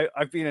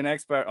I've been an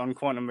expert on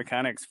quantum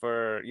mechanics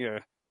for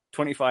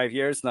 25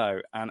 years now,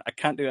 and I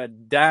can't do a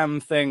damn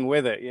thing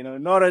with it.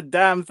 Not a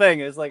damn thing.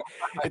 It's like,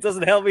 it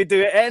doesn't help me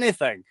do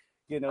anything.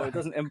 It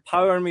doesn't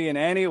empower me in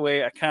any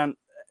way. I can't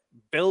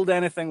build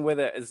anything with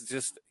it. It's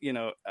just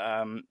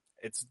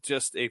it's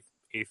just a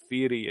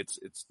theory.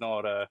 It's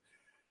not a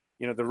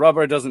the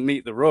rubber doesn't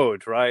meet the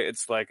road, right?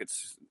 It's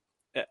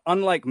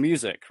unlike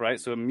music, right?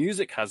 So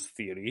music has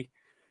theory.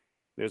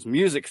 There's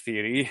music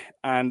theory,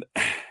 and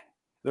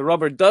the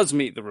rubber does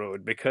meet the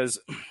road because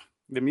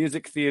the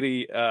music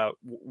theory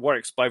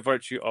works by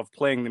virtue of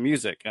playing the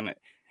music, and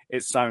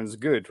it sounds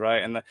good,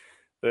 right? And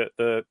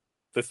the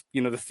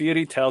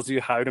theory tells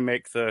you how to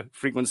make the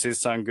frequencies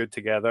sound good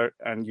together,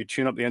 and you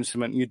tune up the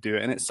instrument, and you do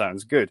it, and it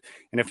sounds good.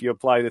 And if you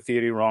apply the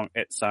theory wrong,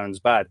 it sounds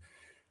bad.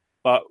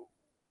 But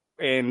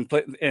in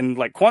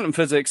like quantum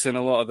physics and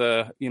a lot of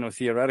the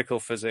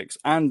theoretical physics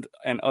and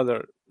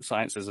other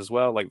sciences as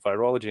well, like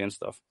virology and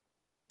stuff,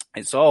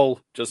 it's all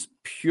just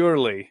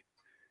purely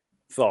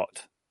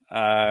thought,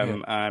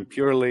 and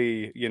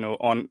purely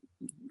on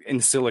in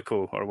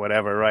silico or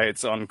whatever, right?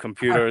 It's on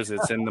computers,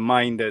 it's in the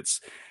mind, it's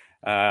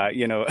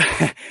and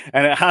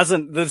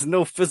there's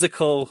no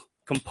physical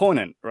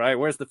component, right?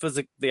 Where's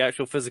the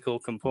actual physical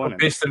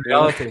component? Based in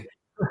reality.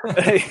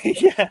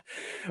 Yeah,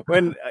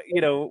 when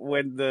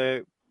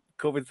the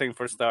COVID thing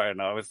first started,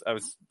 I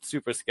was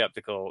super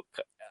skeptical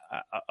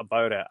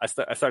about it. I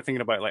started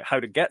thinking about like how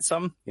to get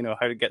some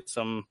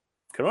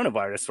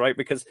coronavirus, right?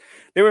 Because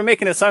they were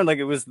making it sound like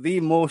it was the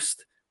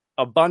most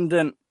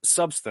abundant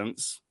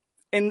substance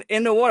in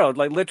the world.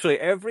 Like literally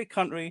every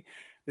country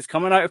is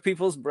coming out of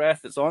people's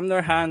breath. It's on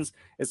their hands.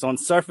 It's on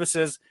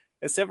surfaces.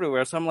 It's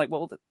everywhere. So I'm like,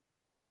 well,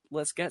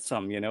 let's get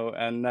some,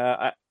 and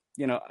I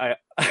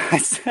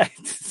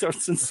sort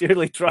of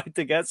sincerely tried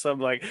to get some.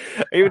 Like,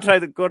 I even tried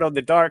to go on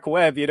the dark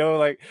web,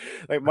 like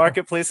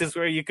marketplaces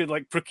where you could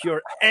like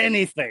procure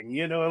anything,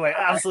 like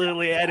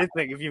absolutely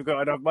anything if you've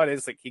got enough money.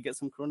 It's like, you get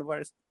some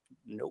coronavirus?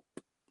 Nope.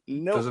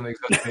 Doesn't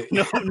exist.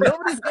 No,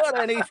 nobody's got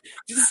any.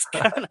 Just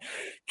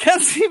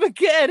can't seem to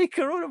get any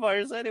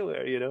coronavirus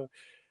anywhere,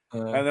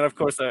 And then of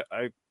course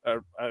I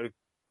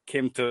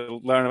came to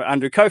learn about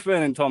Andrew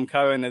Kaufman and Tom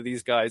Cowan and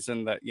these guys,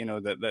 and that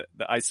the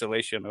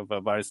isolation of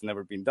a virus has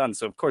never been done.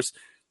 So of course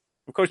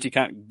you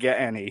can't get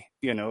any,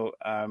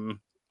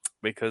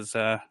 because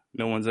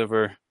no one's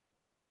ever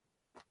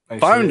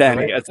found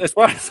any, as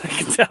far as I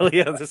can tell.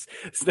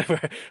 It's never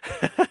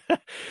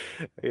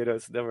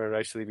it's never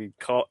actually been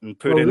caught and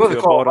put into a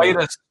bottle.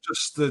 Virus,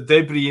 just the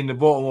debris in the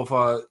bottom of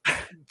a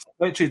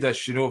petri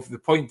dish. If they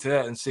point to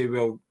it and say,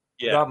 well,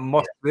 that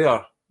must be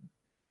there.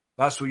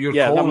 That's what you're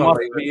calling that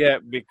must be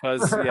it,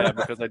 because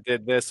I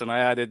did this and I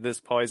added this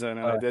poison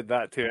and I did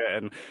that to it,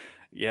 and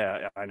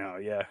I know,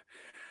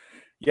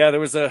 there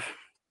was so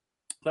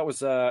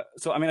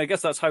I mean, I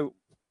guess that's how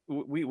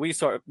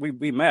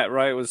we met,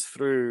 right? It was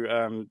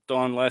through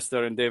Don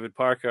Lester and David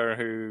Parker,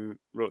 who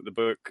wrote the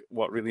book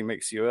What Really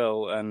Makes You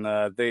Ill, and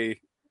they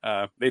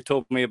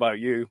told me about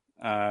you,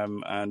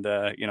 and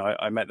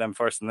I met them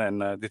first, and then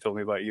they told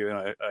me about you,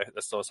 and I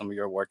saw some of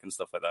your work and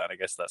stuff like that, and I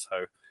guess that's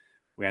how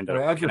we ended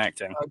up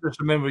connecting. I just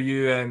remember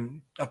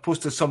you. I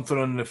posted something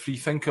on the Free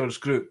Thinkers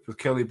group with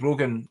Kelly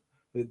Brogan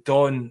that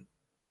Don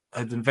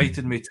had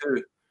invited me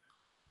to,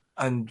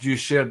 and you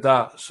shared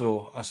that.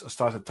 So I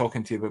started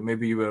talking to you, but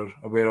maybe you were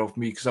aware of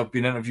me because I've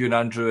been interviewing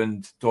Andrew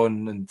and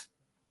Don and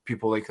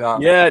people like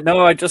that. Yeah,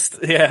 no, I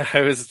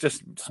was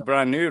just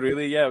brand new,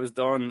 really. Yeah, it was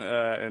Don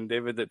and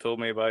David that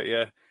told me about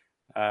you.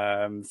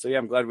 So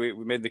I'm glad we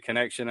made the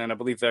connection, and I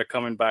believe they're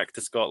coming back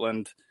to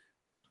Scotland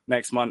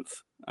next month.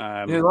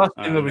 Last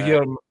time they were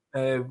here,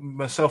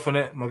 myself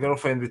and my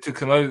girlfriend, we took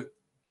them out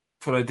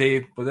for a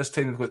day, but this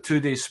time we've got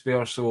 2 days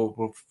spare, so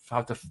we'll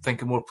have to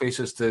think of more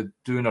places to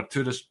do in our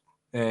tourist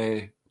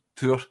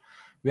tour.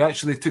 We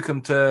actually took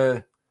them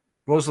to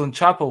Rosslyn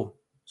Chapel,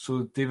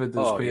 so David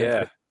was quite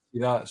interested to see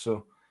that.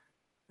 So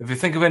if you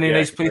think of any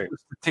nice places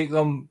to take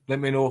them,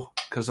 let me know,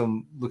 because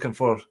I'm looking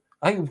for.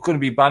 I think it's going to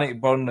be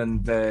Bannockburn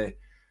and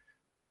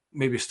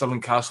maybe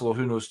Stirling Castle, or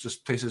who knows,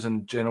 just places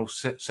in general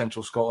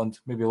central Scotland.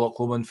 Maybe Loch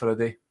Lomond for a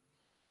day.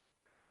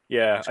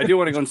 Yeah, I do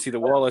want to go and see the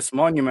Wallace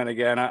Monument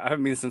again. I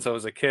haven't been since I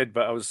was a kid,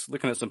 but I was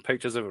looking at some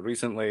pictures of it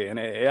recently, and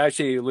it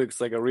actually looks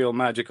like a real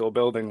magical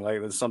building. Like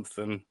there's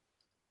something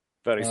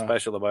very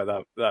special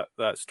about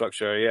that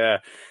structure. Yeah,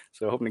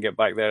 so hoping to get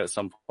back there at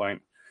some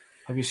point.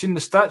 Have you seen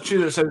the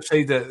statue that's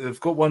outside it? They've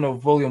got one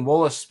of William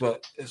Wallace,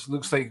 but it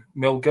looks like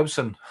Mel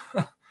Gibson.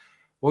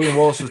 William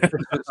Wallace was 6'7",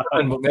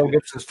 but Mel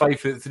Gibson's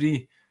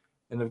 5'3",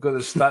 and they've got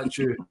this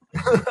statue.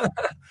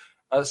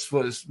 That's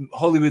what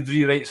Hollywood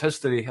rewrites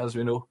history, as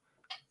we know,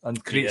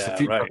 and creates the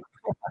future. Right.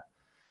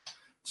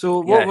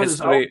 So what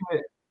was Alchemy?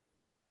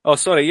 Oh,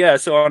 sorry. Yeah.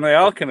 So on the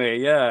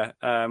Alchemy,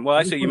 well,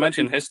 actually, you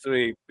mentioned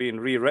history being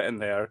rewritten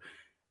there.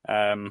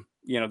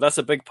 That's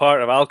a big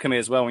part of Alchemy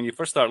as well. When you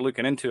first start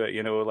looking into it,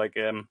 you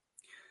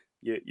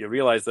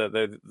realize that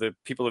the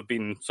people have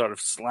been sort of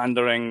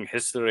slandering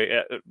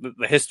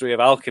the history of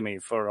alchemy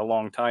for a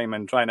long time,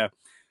 and trying to,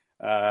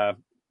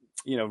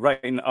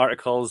 writing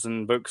articles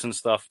and books and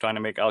stuff, trying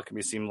to make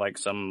alchemy seem like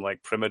some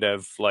like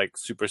primitive, like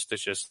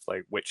superstitious,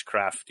 like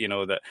witchcraft,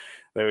 that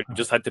they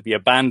just had to be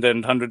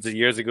abandoned hundreds of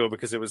years ago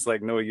because it was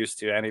like no use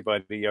to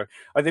anybody, or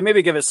they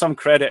maybe give it some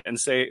credit and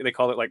say they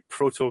call it like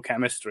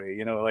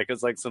proto-chemistry, like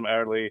it's like some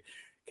early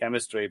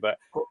chemistry. But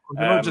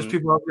just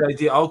people have the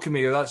idea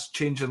alchemy, that's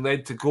changing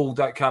lead to gold.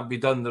 That can't be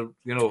done. They're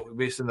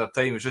wasting their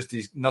time. It's just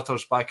these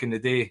nutters back in the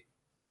day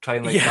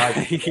trying like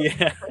magic.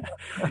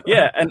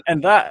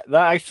 and that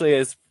actually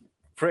is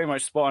pretty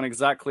much spot on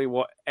exactly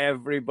what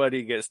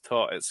everybody gets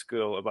taught at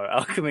school about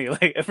alchemy.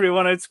 Like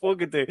everyone I'd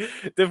spoken to,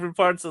 different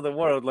parts of the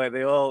world, like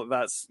they all,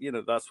 that's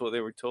what they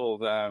were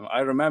told.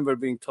 I remember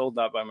being told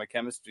that by my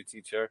chemistry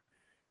teacher.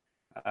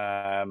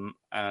 So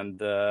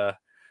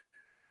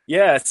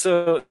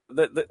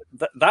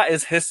that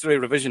is history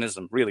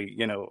revisionism, really,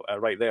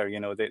 right there.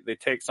 They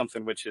take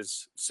something which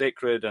is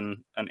sacred and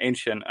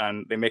ancient,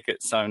 and they make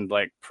it sound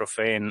like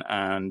profane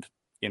and,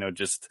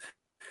 just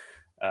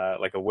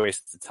like a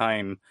waste of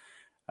time.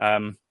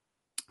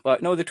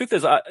 But no, the truth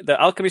is the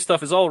alchemy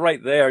stuff is all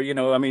right there.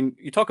 I mean,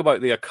 you talk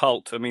about the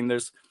occult. I mean,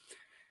 there's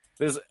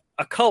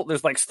occult,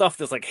 there's like stuff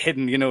that's like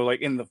hidden,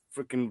 like in the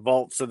freaking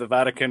vaults of the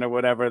Vatican or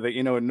whatever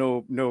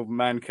that, no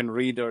man can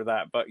read or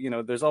that. But,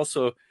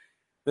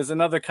 there's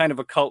another kind of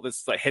occult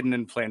that's like hidden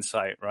in plain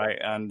sight, right?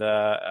 And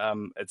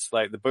it's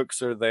like the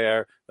books are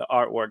there, the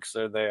artworks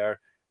are there,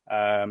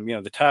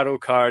 the tarot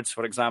cards,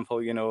 for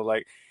example,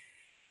 like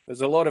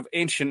there's a lot of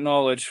ancient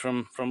knowledge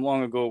from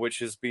long ago which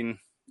has been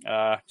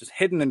just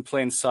hidden in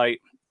plain sight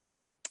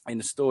in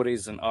the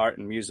stories and art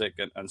and music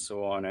and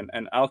so on.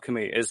 And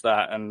alchemy is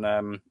that.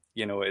 And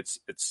it's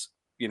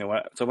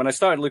so when I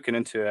started looking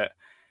into it,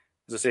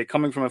 as I say,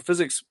 coming from a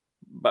physics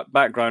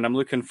background. I'm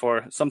looking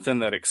for something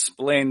that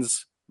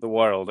explains the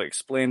world,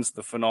 explains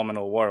the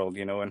phenomenal world,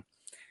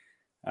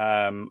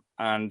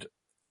 and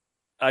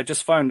I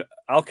just found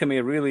alchemy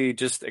really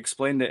just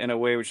explained it in a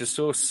way which is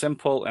so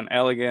simple and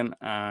elegant,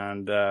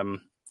 and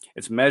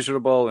it's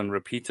measurable and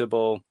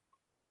repeatable,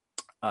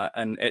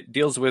 and it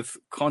deals with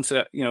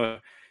concept,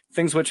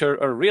 things which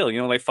are real,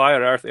 like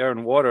fire, earth, air,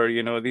 and water.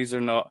 These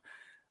are not,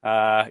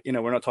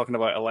 we're not talking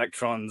about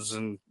electrons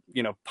and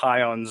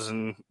pions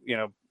and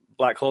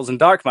black holes and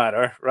dark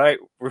matter, right?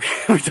 We're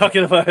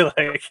talking about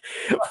like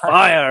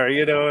fire,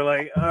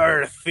 like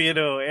earth,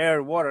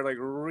 air, water, like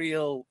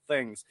real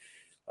things.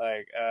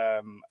 Like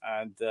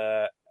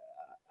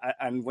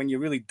and when you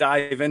really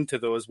dive into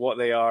those, what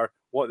they are,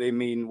 what they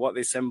mean, what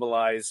they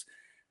symbolize,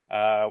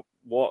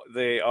 what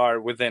they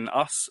are within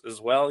us as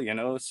well,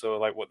 so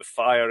like what the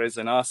fire is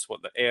in us,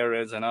 what the air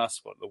is in us,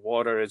 what the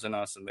water is in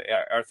us, and the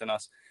earth in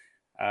us.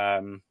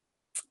 I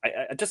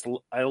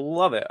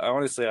love it.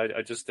 Honestly,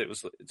 it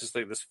was just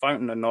like this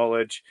fountain of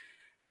knowledge,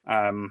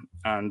 and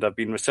I've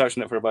been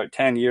researching it for about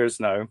 10 years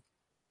now.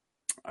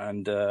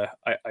 And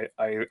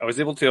I was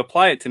able to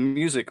apply it to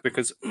music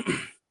because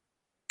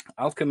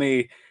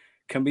alchemy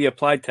can be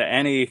applied to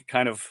any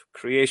kind of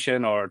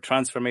creation or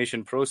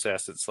transformation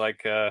process. It's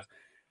like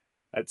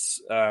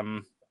it's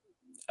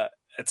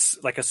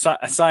like a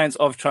science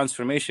of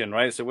transformation,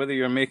 right? So whether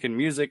you're making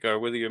music or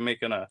whether you're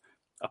making a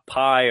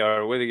pie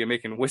or whether you're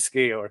making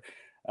whiskey or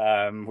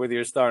whether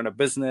you're starting a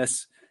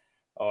business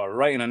or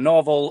writing a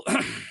novel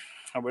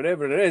or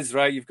whatever it is,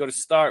 right? You've got to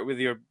start with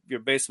your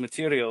base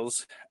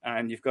materials,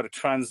 and you've got to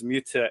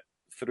transmute it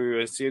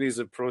through a series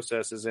of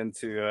processes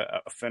into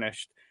a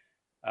finished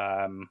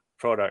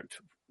product,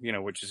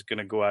 which is going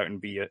to go out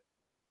and be a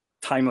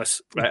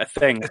timeless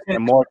thing, an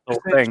immortal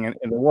thing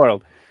in the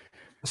world.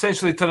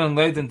 Essentially turning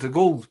lead into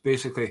gold,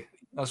 basically.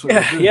 That's what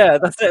that's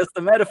it. It's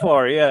the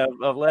metaphor,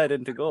 of lead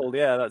into gold.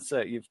 Yeah, that's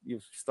it.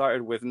 You've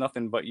started with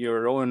nothing but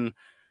your own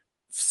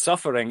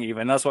suffering.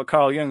 Even that's what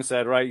Carl Jung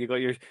said, right?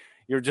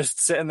 You're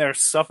just sitting there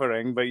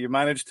suffering, but you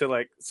manage to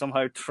like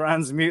somehow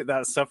transmute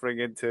that suffering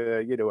into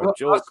a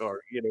joke,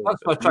 or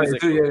that's what I try to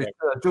do. Yeah,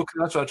 a joke.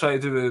 That's what I try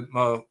to do with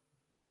my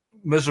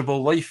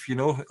miserable life.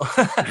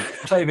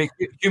 Try to make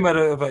humor out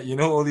of it.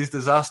 All these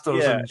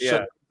disasters and shit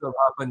that have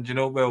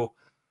happened. Well,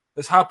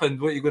 it's happened.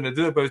 What are you going to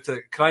do about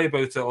it? Cry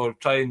about it, or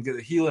try and get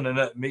the healing in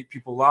it, make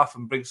people laugh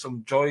and bring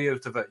some joy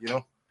out of it.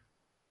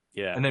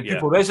 Yeah. And then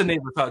people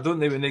resonate with that, don't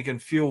they? When they can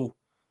feel.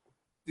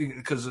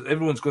 Because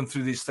everyone's going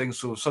through these things,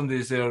 so if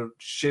somebody's there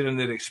sharing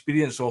their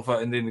experience of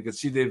it, and then they can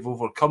see they've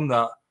overcome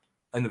that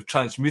and they've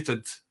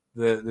transmuted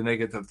the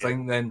negative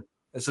thing, then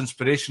it's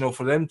inspirational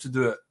for them to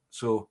do it.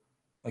 So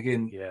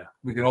again,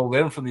 we can all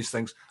learn from these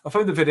things. I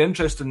found it very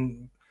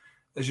interesting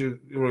as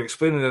you were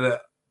explaining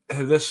that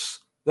how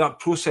that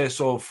process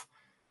of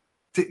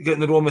getting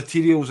the raw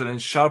materials and then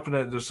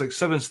sharpening it. There's like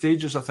 7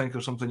 stages, I think,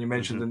 or something you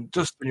mentioned, and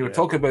just when you were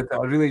talking about that,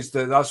 I realised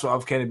that that's what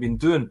I've kind of been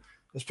doing,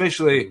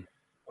 especially.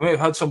 I might have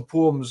had some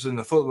poems and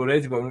I thought they were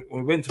ready, but when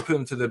we went to put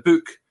them to the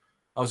book,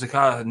 I was like,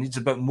 it needs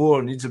a bit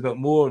more, needs a bit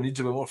more.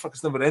 Fuck,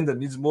 it's never ending,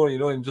 needs more,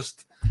 and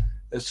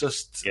it's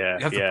just, you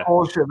have to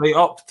polish it right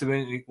up to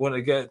when you want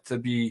to get it to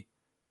be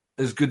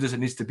as good as it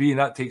needs to be, and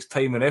that takes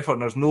time and effort,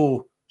 and there's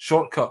no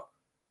shortcut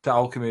to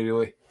alchemy,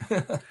 really.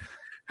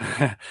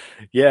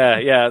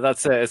 Yeah,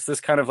 that's it. It's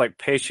this kind of like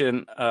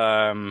patient,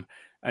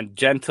 and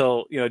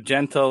gentle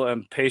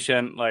and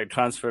patient like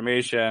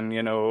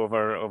transformation,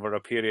 over a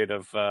period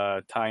of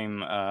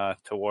time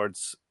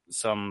towards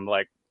some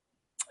like,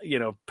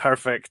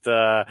 perfect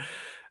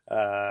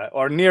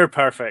or near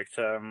perfect.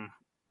 So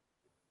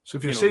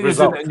if you're saying you're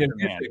doing it in your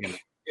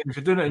music, if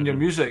you're doing it in your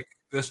music,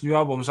 this new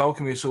album's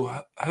Alchemy. So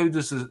how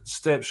does the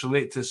steps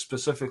relate to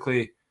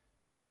specifically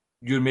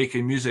you're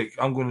making music?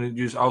 I'm going to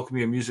use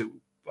alchemy in music.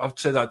 I've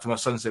said that to my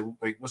son. Say,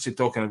 like, what's he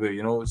talking about?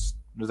 It's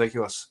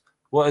ridiculous.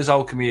 What is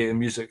alchemy in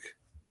music?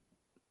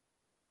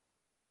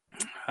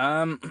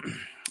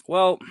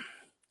 Well,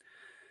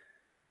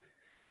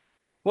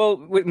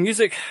 with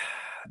music,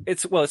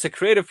 it's a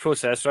creative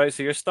process, right?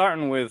 So you're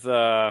starting with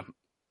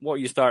what are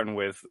you starting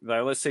with?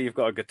 Now, let's say you've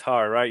got a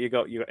guitar, right? You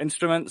got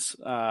instruments.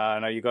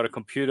 Now you got a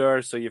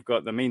computer, so you've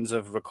got the means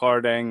of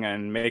recording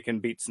and making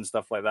beats and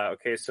stuff like that.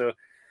 Okay, so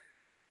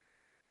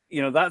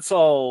that's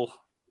all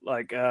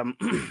like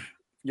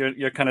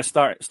you're kind of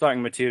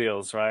starting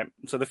materials, right?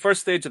 So the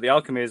first stage of the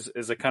alchemy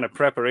is a kind of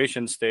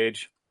preparation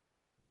stage.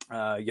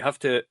 You have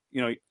to,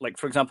 like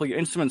for example, your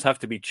instruments have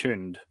to be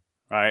tuned,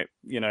 right?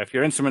 If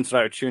your instruments are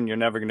out of tune, you're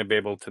never going to be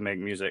able to make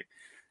music.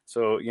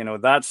 So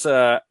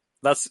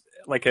that's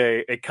like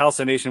a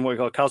calcination, what we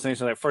call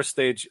calcination, like first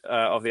stage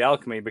of the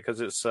alchemy,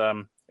 because it's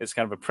kind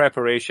of a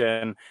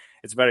preparation.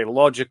 It's very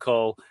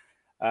logical.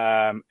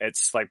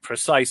 It's like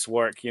precise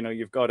work.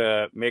 You've got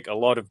to make a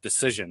lot of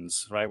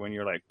decisions, right? When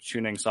you're like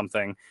tuning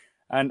something,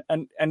 and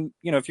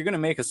if you're going to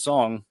make a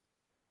song,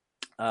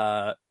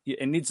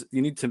 you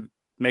need to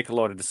make a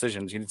lot of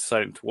decisions. You need to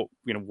decide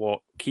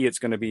what key it's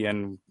going to be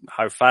and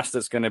how fast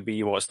it's going to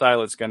be, what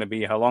style it's going to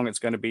be, how long it's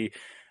going to be.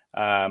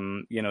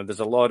 There's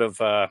a lot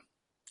of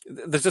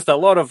there's just a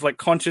lot of like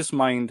conscious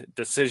mind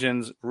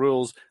decisions,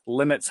 rules,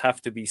 limits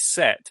have to be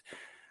set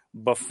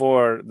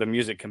before the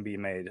music can be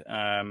made.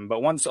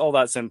 But once all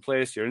that's in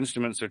place, your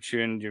instruments are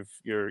tuned,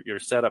 you're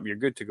set up, you're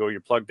good to go, you're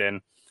plugged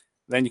in,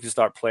 then you can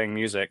start playing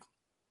music.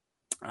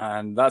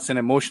 And that's an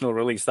emotional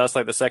release. That's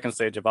like the second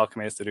stage of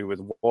alchemy has to do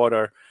with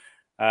water.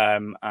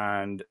 And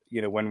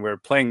when we're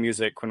playing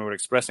music, when we're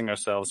expressing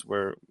ourselves,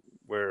 we're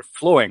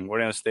flowing. We're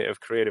in a state of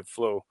creative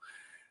flow.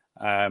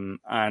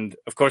 And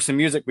of course, in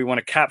music, we want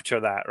to capture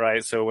that,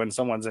 right? So when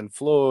someone's in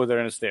flow, they're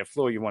in a state of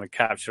flow. You want to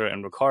capture it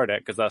and record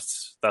it because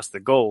that's the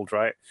gold,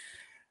 right?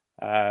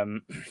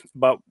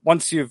 But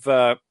once you've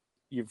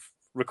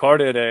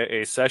recorded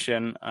a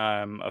session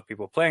of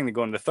people playing, they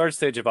go into the third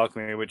stage of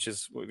alchemy, which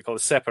is what we call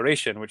the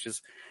separation, which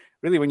is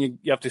really when you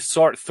have to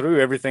sort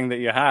through everything that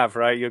you have,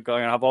 right? You're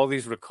going to have all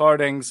these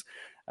recordings,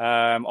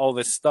 all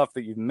this stuff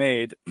that you've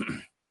made.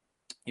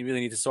 You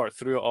really need to sort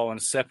through it all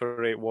and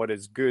separate what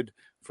is good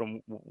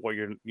from what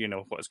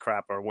what is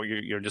crap or what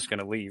you're just going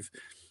to leave,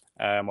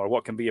 or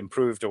what can be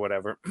improved or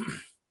whatever.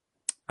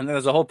 And then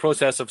there's a whole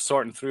process of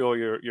sorting through all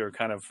your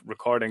kind of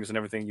recordings and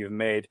everything you've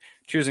made,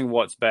 choosing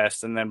what's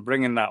best, and then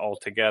bringing that all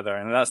together.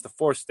 And that's the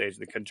fourth stage,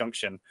 the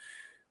conjunction,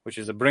 which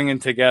is a bringing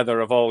together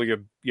of all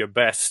your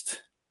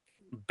best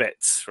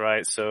bits,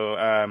 right? So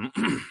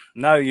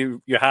now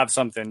you have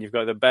something. You've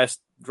got the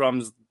best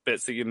drums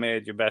bits that you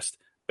made, your best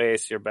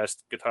bass, your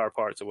best guitar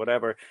parts, or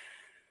whatever.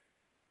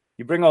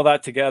 You bring all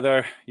that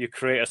together. You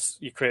create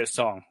a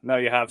song. Now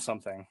you have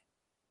something.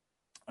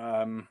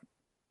 I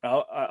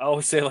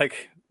always say,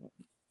 like,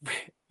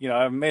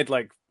 I've made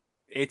like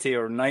 80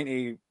 or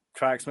 90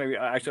 tracks, maybe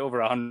actually over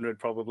 100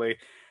 probably.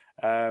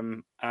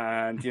 And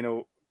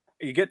you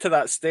get to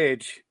that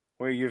stage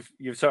where you've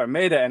sort of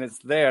made it and it's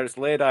there, it's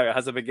laid out, it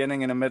has a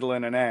beginning and a middle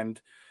and an end.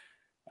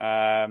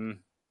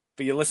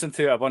 But you listen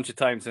to it a bunch of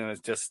times and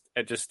it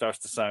just starts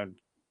to sound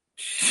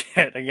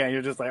shit again.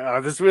 You're just like,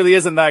 oh, this really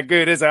isn't that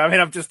good, is it? I mean,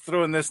 I'm just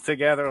throwing this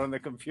together on the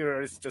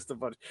computer. It's just a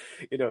bunch,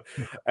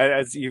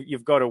 as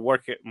you've got to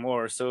work it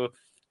more. So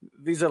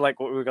these are like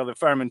what we call the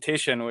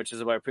fermentation, which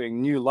is about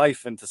putting new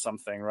life into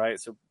something, right?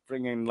 So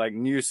bringing like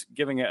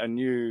giving it a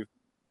new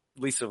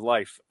lease of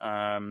life.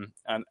 And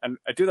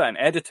I do that in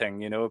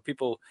editing,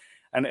 people,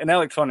 and in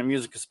electronic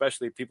music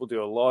especially, people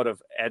do a lot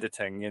of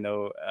editing,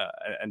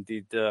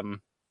 indeed.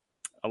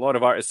 A lot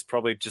of artists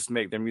probably just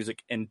make their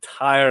music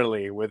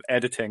entirely with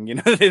editing.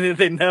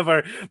 They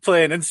never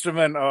play an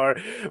instrument or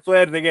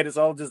play anything. It's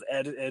all just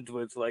edited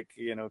with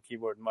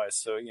keyboard and mouse.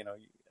 So you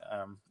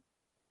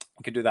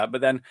could do that.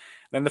 But then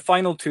the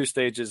final two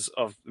stages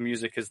of the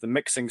music is the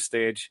mixing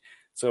stage.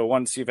 So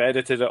once you've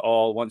edited it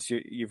all, once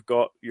you've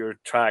got your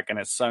track and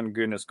it's sound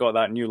good and it's got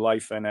that new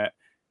life in it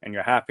and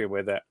you're happy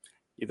with it,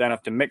 you then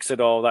have to mix it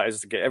all. That is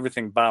to get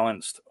everything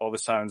balanced, all the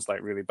sounds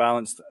like really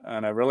balanced.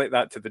 And I relate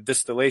that to the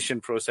distillation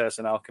process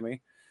in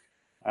alchemy.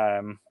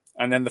 And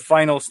then the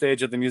final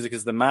stage of the music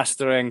is the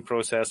mastering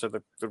process, or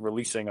the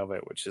releasing of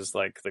it, which is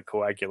like the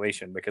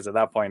coagulation, because at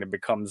that point it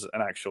becomes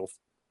an actual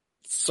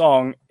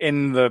song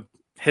in the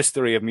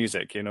history of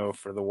music,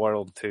 for the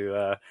world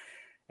to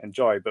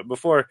enjoy. But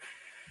before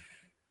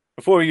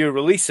you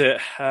release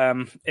it,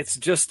 it's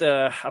just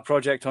a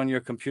project on your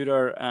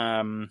computer.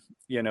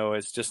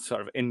 It's just sort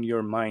of in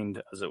your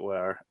mind, as it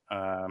were.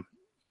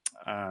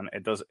 And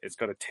it's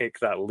got to take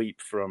that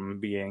leap from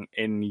being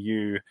in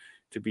you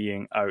to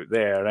being out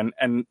there.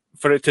 And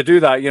for it to do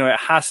that, it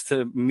has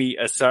to meet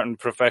a certain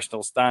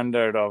professional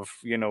standard of,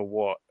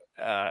 what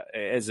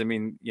it is. I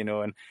mean,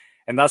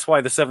 and that's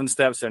why the 7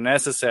 steps are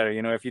necessary.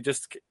 If you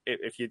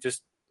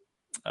just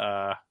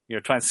try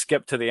and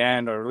skip to the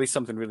end or release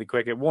something really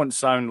quick, it won't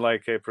sound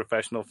like a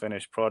professional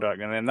finished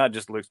product, and then that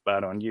just looks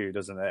bad on you,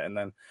 doesn't it? And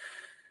then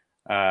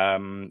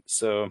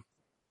so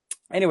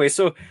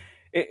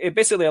it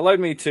basically allowed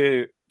me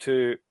to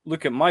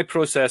look at my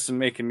process in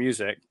making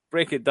music,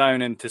 break it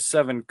down into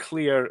 7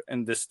 clear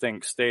and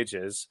distinct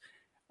stages,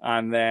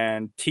 and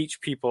then teach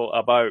people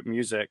about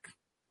music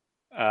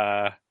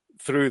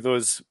through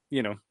those,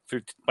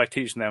 by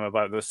teaching them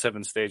about those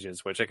 7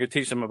 stages, which I could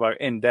teach them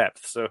about in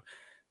depth. So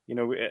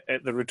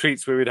at the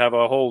retreats, we would have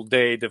a whole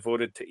day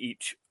devoted to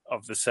each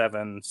of the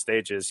 7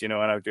 stages, and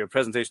I would do a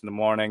presentation in the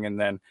morning, and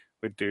then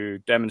we'd do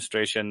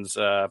demonstrations,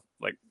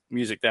 like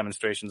music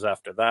demonstrations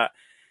after that.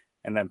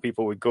 And then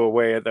people would go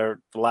away at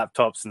their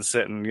laptops and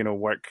sit and,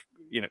 work,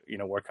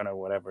 work on it or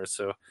whatever.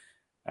 So,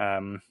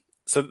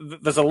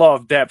 there's a lot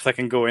of depth I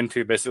can go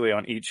into basically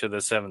on each of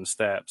the 7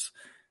 steps.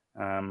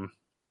 And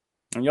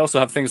you also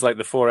have things like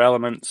the 4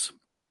 elements,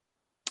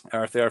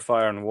 earth, air,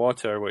 fire, and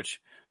water, which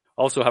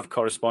also have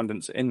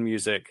correspondence in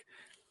music.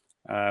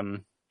 So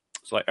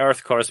like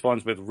earth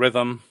corresponds with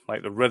rhythm,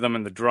 like the rhythm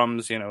and the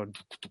drums,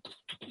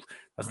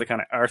 that's the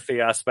kind of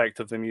earthy aspect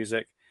of the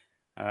music.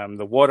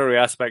 The watery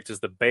aspect is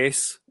the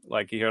bass,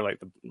 like you hear like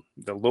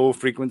the low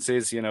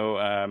frequencies,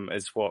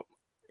 is what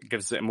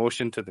gives the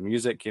emotion to the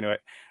music.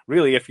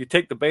 Really, if you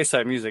take the bass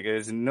out of music,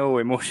 there's no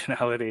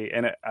emotionality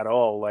in it at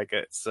all. Like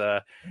it's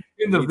but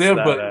you don't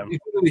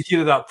really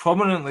hear that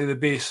prominently, the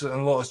bass in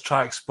a lot of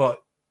tracks, but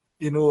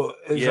it's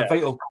a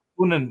vital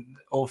component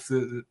of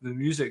the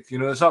music. You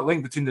know, it's that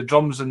link between the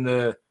drums and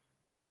the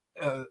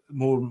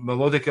more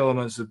melodic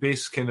elements. The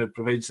bass kind of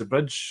provides the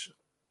bridge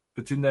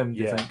between them. Do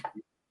you think?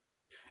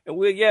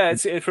 Well, yeah,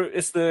 it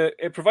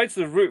provides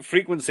the root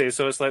frequency,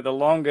 so it's like the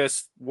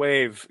longest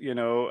wave,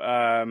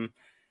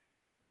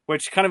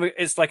 which kind of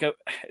it's like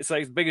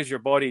as big as your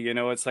body,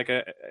 It's like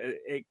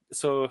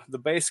so the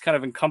bass kind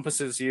of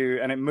encompasses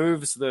you and it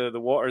moves the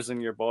waters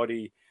in your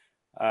body,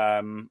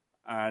 and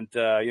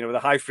the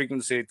high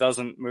frequency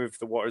doesn't move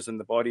the waters in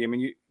the body. I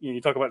mean,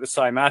 you talk about the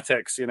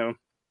cymatics,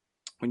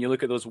 when you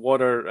look at those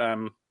water,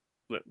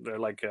 they're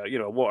like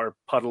a water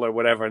puddle or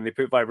whatever, and they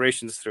put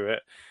vibrations through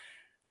it.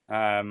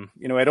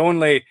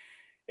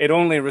 It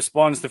only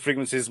responds to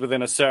frequencies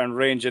within a certain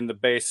range in the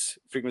bass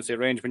frequency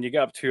range. When you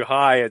get up too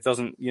high, it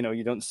doesn't,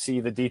 you don't see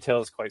the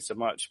details quite so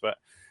much. But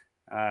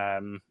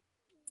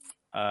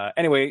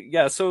anyway,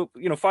 yeah. So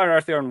fire,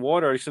 earth, air, and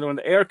water. So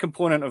the air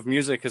component of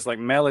music is like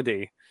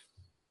melody,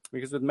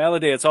 because with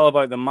melody, it's all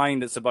about the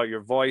mind. It's about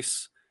your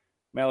voice.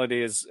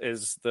 Melody is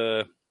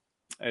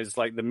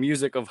like the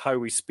music of how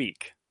we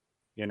speak.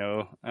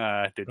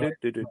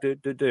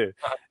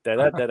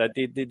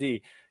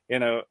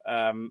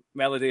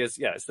 Melody is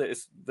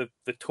it's the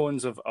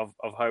tones of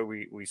how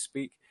we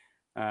speak,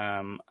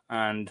 and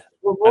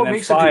what then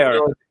makes fire. a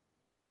good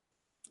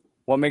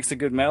What makes a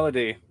good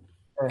melody?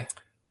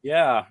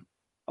 Yeah.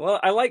 Well,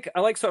 I like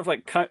sort of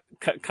like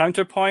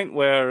counterpoint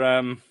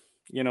where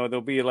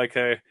there'll be like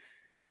a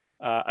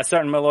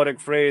certain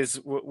melodic phrase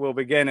will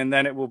begin, and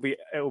then it will be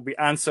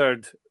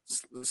answered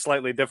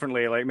slightly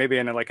differently, like maybe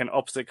in an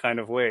opposite kind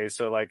of way.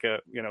 So like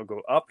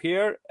go up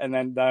here and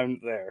then down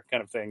there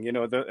kind of thing.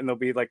 And there'll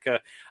be like I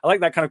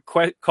like that kind of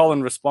call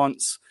and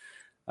response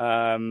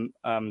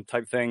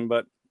type thing.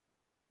 But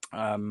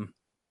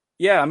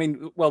yeah, I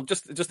mean, well,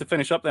 just to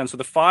finish up then. So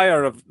the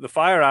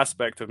fire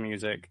aspect of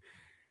music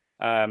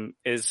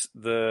is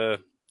the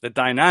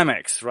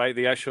dynamics, right?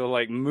 The actual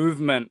like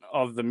movement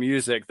of the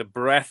music, the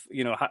breath,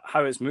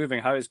 how it's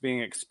moving, how it's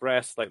being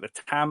expressed, like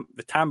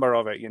the timbre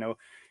of it.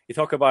 You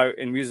talk about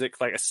in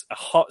music, like a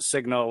hot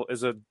signal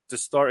is a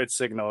distorted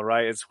signal,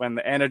 right? It's when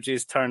the energy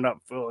is turned up.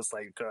 Oh, it's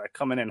like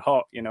coming in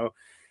hot,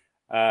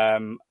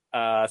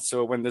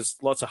 so when there's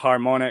lots of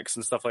harmonics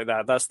and stuff like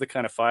that, that's the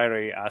kind of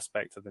fiery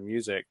aspect of the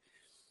music.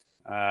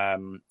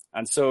 And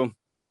so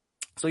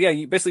yeah,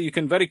 you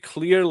can very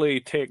clearly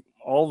take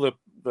all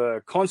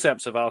the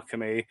concepts of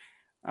alchemy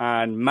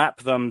and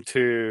map them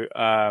to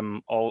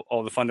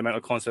all the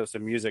fundamental concepts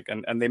of music,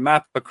 and they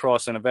map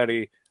across in a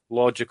very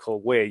logical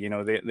way.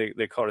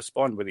 They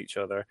correspond with each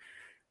other,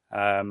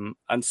 and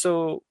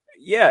so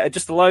yeah, it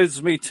just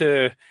allows me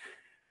to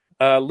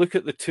look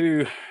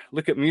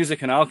at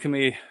music and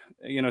alchemy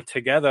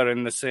together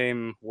in the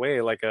same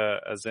way, like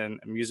as in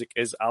music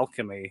is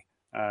alchemy.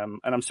 And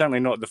I'm certainly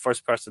not the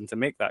first person to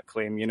make that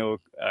claim.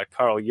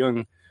 Carl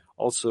Jung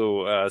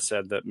also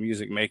said that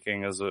music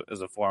making is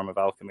a form of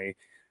alchemy,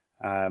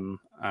 and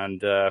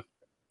so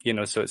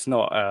it's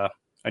not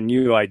a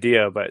new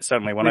idea, but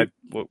certainly when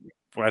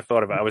I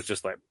thought of it, I was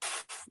just like,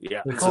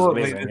 yeah, this is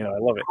amazing. Like I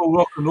love it.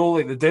 Rock and roll,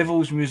 like the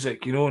devil's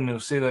music, and they'll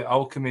say like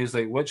alchemy is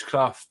like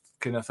witchcraft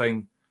kind of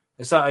thing.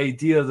 It's that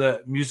idea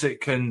that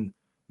music can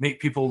make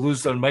people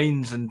lose their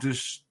minds and do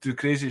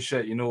crazy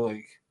shit.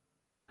 Like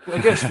I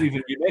guess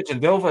even you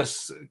mentioned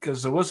Elvis,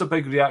 because there was a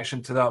big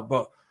reaction to that,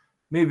 but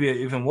maybe it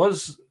even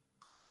was.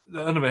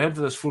 I never heard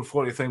of this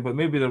 440 thing, but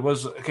maybe there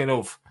was a kind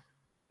of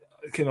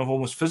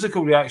almost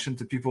physical reaction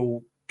to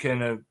people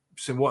kind of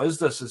saying, "What is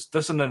this? It's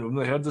dissonant. We've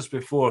never heard this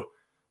before,"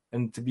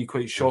 and to be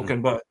quite shocking.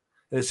 Mm-hmm. But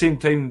at the same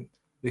time,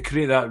 they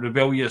create that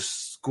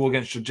rebellious go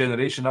against your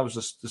generation. That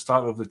was the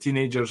start of the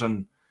teenagers,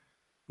 and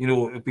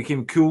it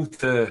became cool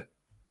to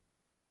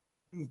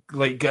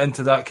like get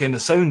into that kind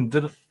of sound,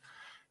 didn't it?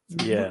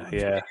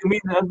 Yeah. I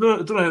mean, I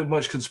don't know how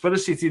much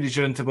conspiracy theories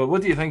you're into, but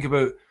what do you think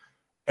about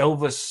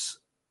Elvis?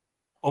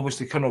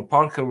 Obviously, Colonel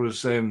Parker was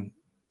seemed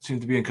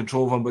to be in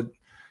control of him, but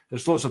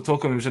there's lots of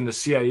talk of him. He was in the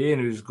CIA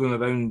and he was going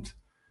around.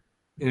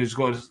 He's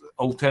got an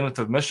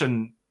alternative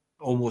mission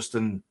almost,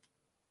 and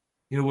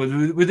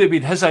would it have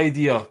been his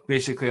idea?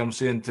 Basically, I'm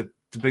saying to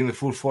bring the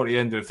 440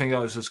 in. Do you think that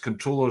was his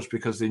controllers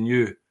because they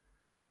knew?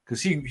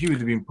 Because he would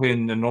have been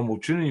playing the normal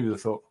tuning. You would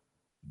have thought.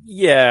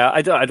 Yeah,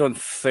 I don't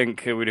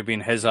think it would have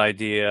been his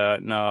idea.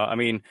 No, I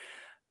mean,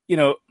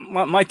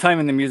 my time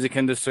in the music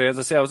industry, as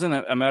I say, I was in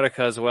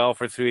America as well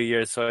for 3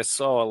 years, so I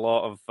saw a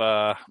lot of,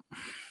 how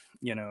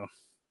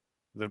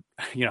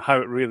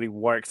it really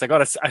works. I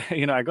got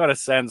a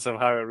sense of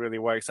how it really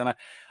works, and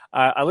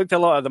I looked a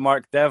lot at the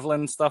Mark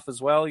Devlin stuff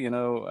as well.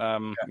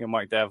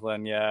 Mark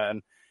Devlin, yeah,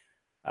 and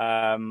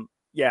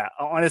yeah,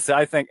 honestly,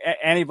 I think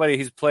anybody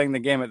who's playing the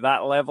game at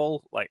that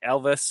level, like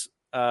Elvis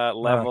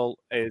level,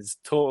 is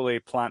totally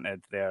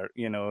planted there.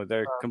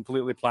 They're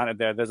completely planted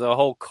there. There's a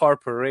whole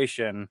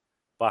corporation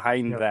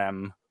behind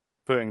them,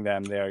 putting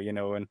them there,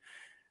 and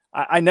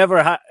I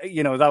never had,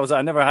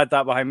 I never had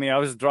that behind me. I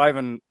was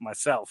driving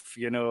myself,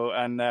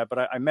 and but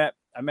I met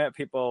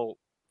people,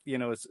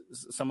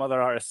 some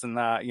other artists in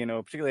that,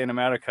 particularly in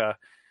America,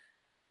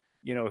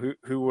 you know,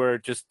 who were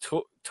just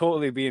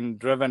totally being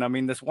driven. I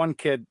mean, this one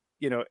kid,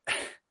 you know,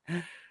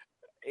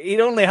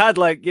 he'd only had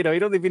like, you know,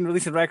 he'd only been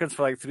releasing records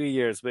for like 3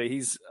 years, but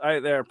he's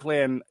out there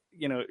playing,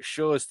 you know,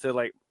 shows to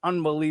like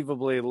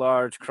unbelievably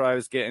large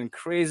crowds, getting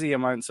crazy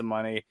amounts of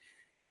money.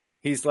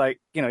 He's like,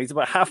 you know, he's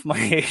about half my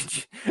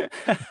age.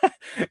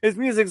 His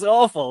music's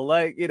awful,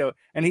 like, you know,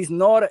 and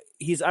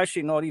he's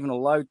actually not even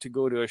allowed to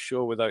go to a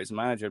show without his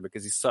manager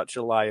because he's such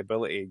a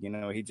liability. You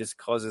know, he just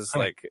causes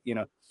like, you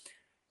know,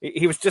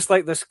 he was just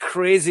like this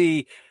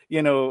crazy,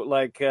 you know,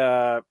 like,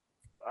 I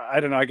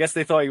don't know, I guess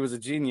they thought he was a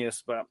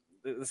genius, but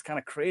this kind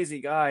of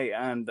crazy guy.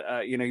 And,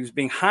 you know, he was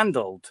being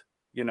handled,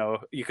 you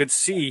know, you could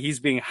see he's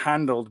being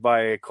handled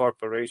by a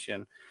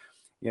corporation,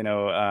 you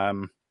know.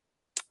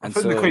 I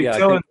found it quite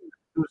telling.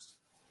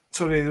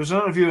 There was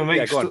an interview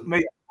with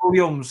Mike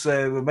Williams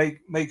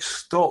with Mike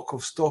Stock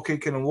of Stock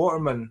Aitken and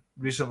Waterman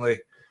recently,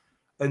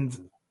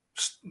 and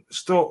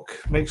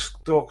Mike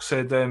Stock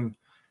said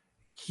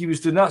he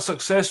was doing that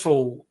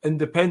successful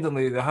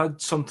independently. They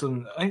had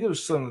something, I think it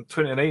was something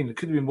 29, it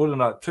could have been more than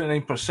that,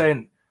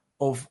 29%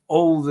 of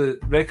all the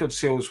record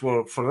sales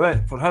were for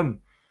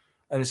him.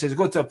 And he says it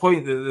got to a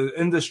point that the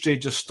industry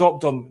just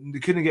stopped them. They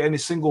couldn't get any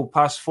single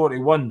past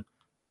 41.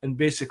 And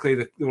basically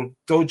they were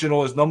dodging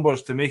all his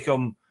numbers to make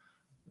him.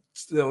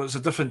 There was a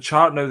different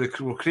chart now. They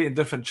were creating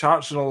different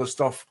charts and all this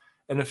stuff.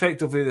 And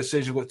effectively they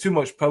says you've got too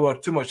much power,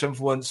 too much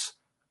influence,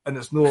 and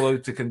it's not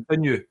allowed to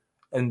continue.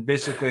 And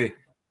basically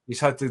he's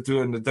had to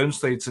do it in the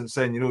downslide since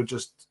then, you know,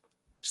 just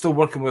still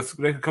working with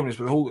record companies,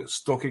 but the whole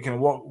Stock Aitken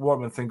and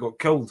Waterman thing got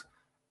killed.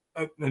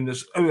 And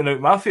this out and out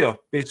mafia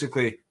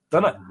basically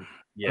done it.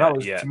 Yeah, and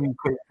that was to me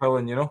quite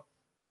telling, you know.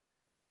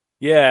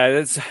 Yeah,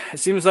 it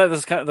seems like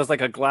there's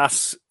like a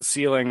glass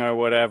ceiling or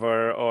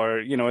whatever, or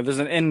you know, there's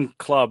an in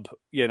club,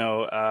 you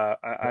know,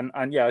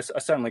 and yeah, I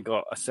certainly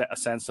got a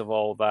sense of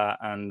all that,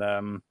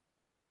 and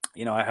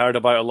you know, I heard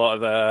about a lot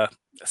of the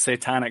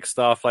satanic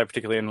stuff, like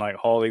particularly in like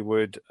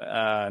Hollywood.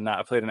 And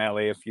I played in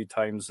LA a few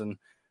times, and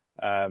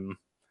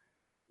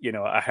you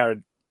know, I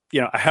heard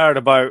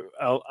about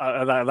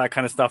that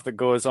kind of stuff that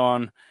goes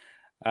on.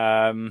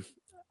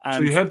 And,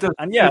 so you heard this,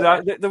 and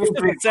yeah, there was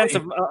a sense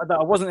of that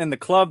I wasn't in the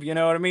club, you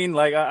know what I mean?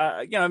 Like,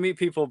 I you know, I meet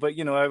people, but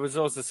you know, I was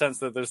also the sense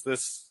that there's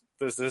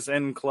this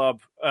in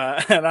club,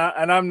 and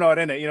I'm not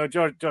in it. You know,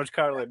 George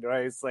Carlin,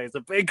 right? It's like it's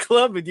a big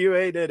club, and you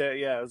ain't in it.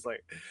 Yeah, I was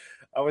like,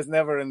 I was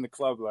never in the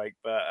club, like,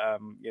 but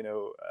you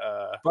know.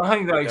 But I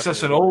think that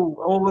exists in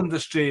all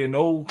industry and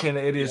all kind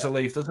of areas of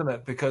life, doesn't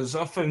it? Because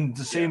I found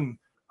the same.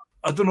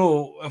 I don't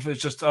know if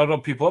it's just I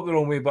rub people up the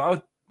wrong way, but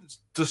I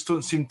just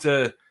don't seem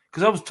to.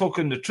 Because I was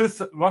talking the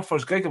truth. My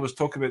first gig, I was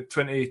talking about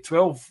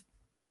 2012,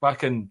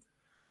 back in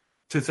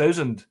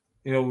 2000.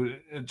 You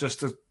know,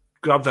 just to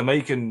grab the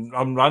mic and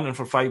I'm ranting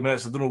for 5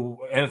 minutes. I don't know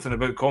anything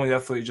about comedy. I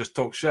thought you just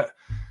talk shit.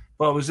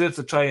 But I was there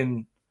to try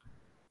and,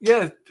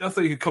 I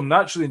thought you could come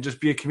naturally and just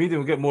be a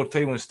comedian and get more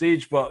time on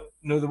stage. But,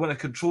 you know, they want to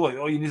control it.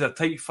 Oh, you need a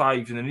tight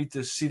five, and they need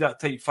to see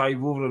that tight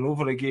five over and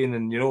over again.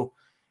 And, you know,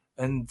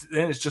 and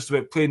then it's just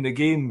about playing the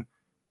game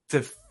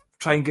to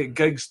try and get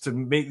gigs to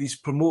make these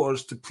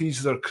promoters to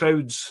please their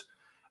crowds,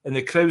 and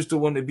the crowds don't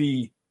want to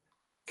be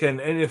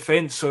any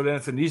offence or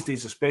anything these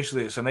days,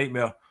 especially. It's a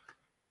nightmare,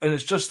 and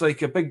it's just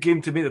like a big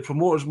game to make the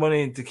promoters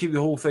money and to keep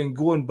the whole thing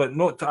going, but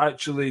not to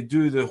actually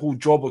do the whole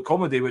job of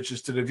comedy, which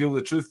is to reveal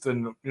the truth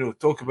and, you know,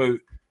 talk about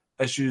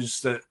issues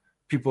that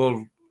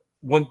people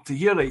want to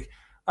hear. Like,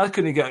 I've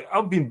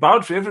been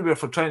barred for everywhere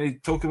for trying to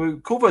talk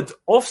about COVID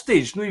off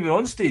stage, not even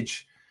on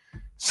stage.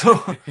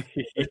 So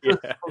it's just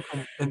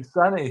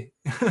insanity.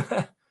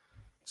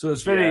 So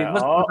it's very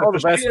all the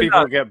best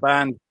people get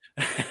banned.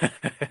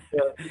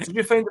 Did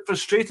you find it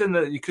frustrating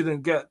that you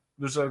couldn't get?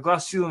 Was there a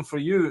glass ceiling for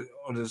you,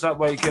 or is that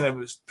why you kind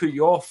of put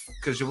you off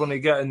because you want to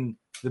get in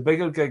the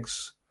bigger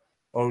gigs,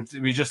 or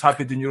were you just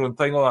happy doing your own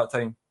thing all that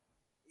time?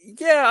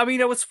 Yeah, I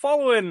mean, I was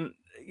following.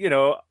 You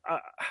know,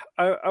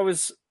 I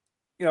was.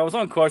 You know, I was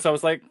on course. I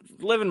was like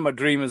living my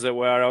dream, as it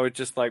were. I was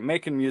just like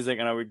making music,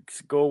 and I would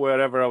go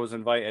wherever I was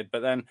invited.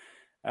 But then,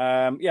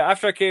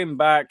 after I came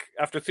back,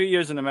 after 3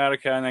 years in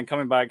America, and then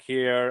coming back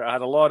here, I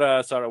had a lot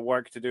of sort of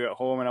work to do at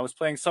home, and I was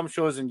playing some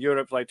shows in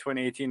Europe, like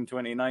 2018,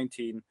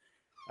 2019.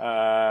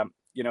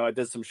 You know, I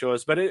did some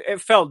shows, but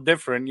it felt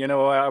different. You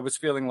know, I was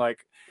feeling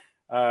like,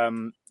 you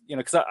know,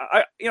 because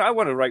I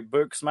want to write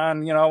books,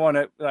 man. You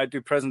know, I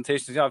do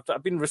presentations. You know,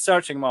 I've been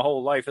researching my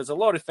whole life. There's a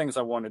lot of things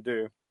I want to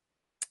do.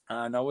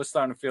 And I was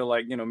starting to feel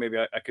like, you know, maybe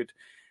I could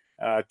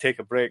take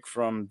a break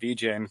from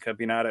DJing. I've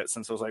been at it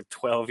since I was like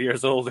 12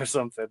 years old or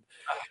something.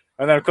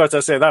 And then, of course, I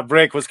say that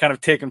break was kind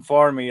of taken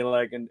for me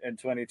like in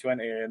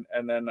 2020.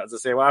 And then, as I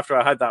say, well, after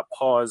I had that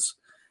pause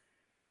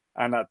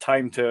and that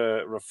time to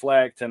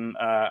reflect, and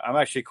I'm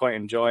actually quite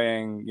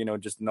enjoying, you know,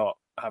 just not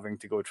having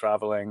to go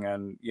traveling.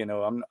 And, you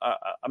know,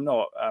 I'm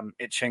not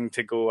itching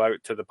to go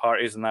out to the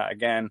parties and that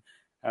again.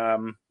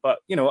 But,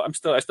 you know,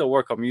 I still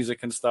work on music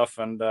and stuff.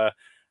 And,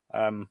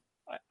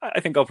 I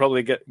think I'll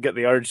probably get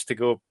the urge to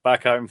go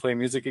back out and play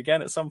music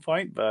again at some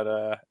point,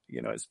 but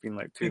you know, it's been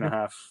like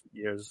 2.5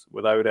 years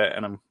without it,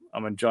 and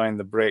I'm enjoying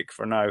the break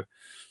for now.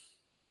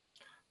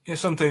 Yeah,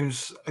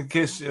 sometimes I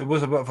guess it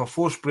was a bit of a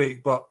forced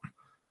break, but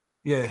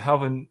yeah,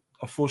 having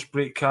a forced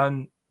break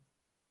can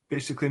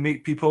basically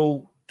make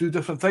people do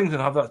different things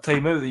and have that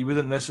time out that you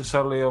wouldn't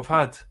necessarily have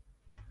had.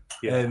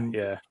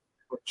 Yeah.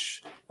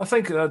 Which I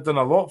think that done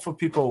a lot for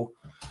people.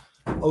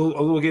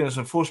 Although again it's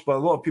enforced, but a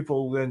lot of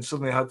people then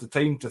suddenly had the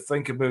time to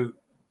think about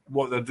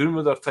what they're doing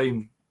with their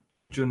time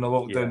during the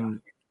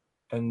lockdown.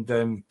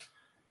 And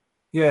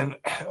yeah, and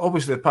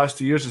obviously the past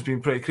 2 years has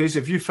been pretty crazy.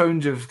 Have you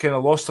found you've kind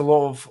of lost a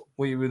lot of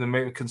what you would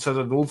have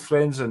considered old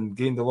friends and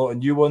gained a lot of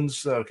new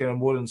ones that are kind of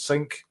more in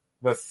sync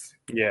with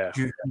who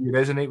you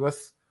resonate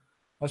with?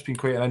 That's been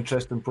quite an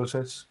interesting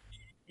process.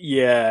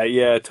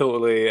 Yeah,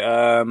 totally.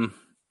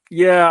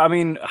 Yeah, I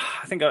mean,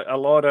 I think a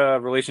lot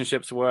of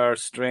relationships were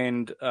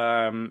strained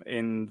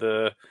in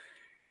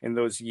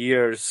those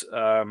years.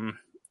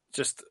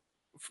 Just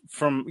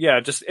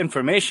just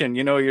information.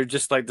 You're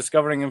just like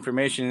discovering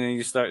information, and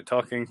you start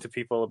talking to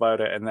people about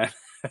it, and then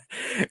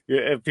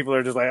people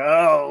are just like,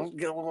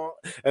 oh,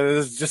 and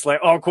it's just like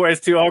awkward.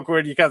 It's too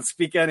awkward. You can't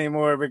speak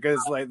anymore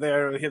because like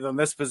they're in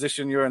this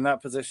position, you're in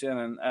that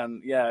position,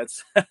 and yeah,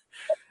 it's.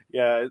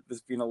 Yeah,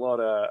 there's been a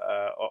lot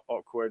of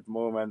awkward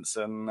moments,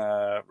 and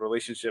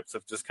relationships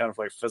have just kind of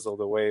like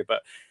fizzled away.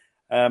 But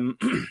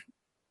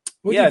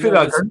Would you put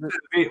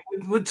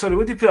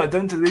that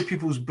down to the way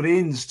people's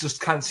brains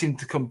just can't seem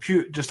to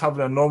compute just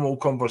having a normal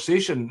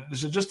conversation?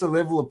 Is it just the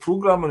level of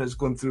programming it's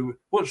going through?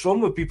 What's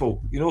wrong with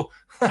people?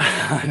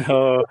 I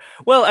know.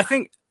 Well, I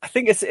think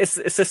it's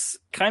this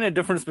kind of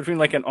difference between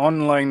like an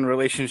online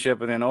relationship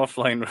and an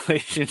offline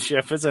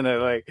relationship, isn't it?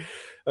 Like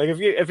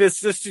if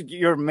it's just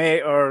your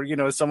mate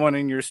or someone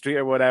in your street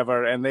or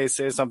whatever, and they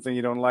say something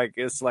you don't like,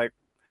 it's like,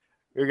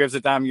 who gives a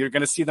damn? You're going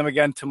to see them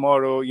again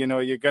tomorrow.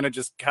 You're going to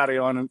just carry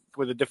on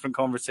with a different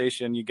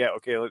conversation. You get,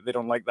 okay, they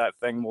don't like that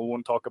thing. We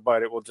won't talk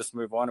about it. We'll just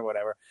move on or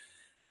whatever.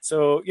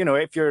 So,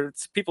 if you're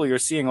people you're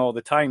seeing all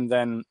the time,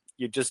 then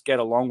you just get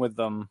along with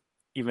them,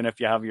 even if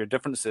you have your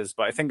differences.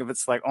 But I think if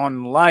it's like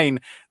online,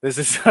 there's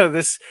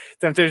this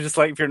temptation, just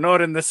like if you're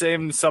not in the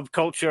same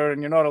subculture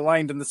and you're not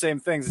aligned in the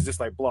same things, it's just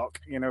like block,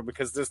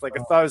 because there's like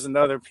 1,000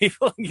 other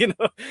people, who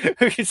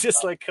can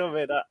just like come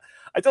in.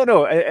 I don't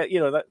know,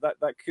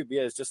 that could be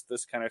it. It's just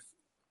this kind of,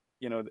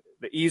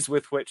 the ease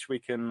with which we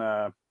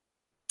can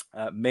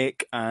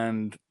make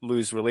and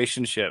lose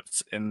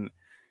relationships in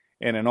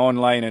an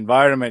online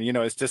environment.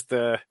 It's just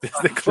the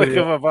click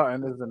of a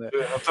button, isn't it?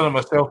 I've done it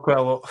myself quite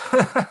a lot.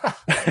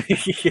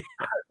 Yeah.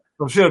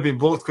 I'm sure I've been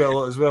blocked quite a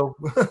lot as well.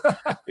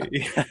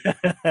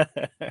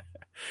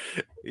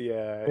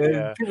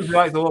 Yeah. People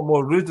react a lot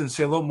more rude and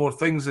say a lot more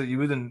things that you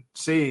wouldn't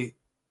say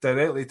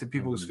directly to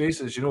people's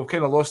faces.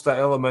 Kind of lost that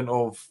element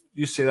of,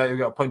 you say that, you'll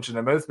get a punch in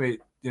the mouth,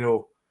 mate,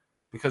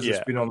 because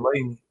it's been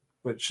online,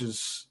 which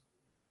has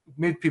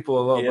made people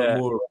a little bit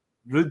more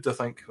rude, I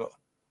think. But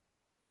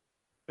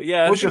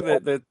yeah, I think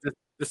that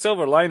the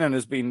silver lining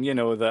has been,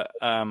 that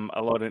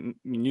a lot of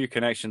new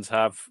connections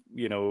have,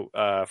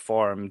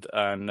 formed,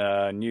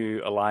 and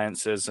new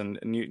alliances and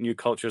new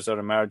cultures are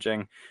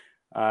emerging.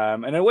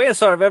 And in a way,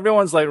 sort of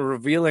everyone's like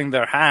revealing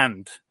their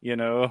hand,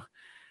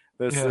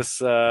 There's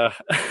this, like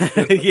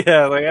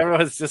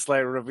everyone's just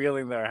like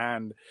revealing their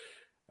hand,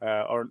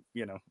 or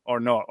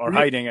not, or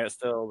hiding it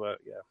still, but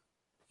yeah.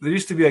 There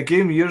used to be a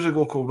game years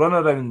ago called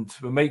Runaround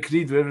with Mike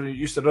Reid, where you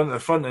used to run at the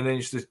front and then you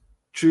used to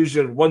choose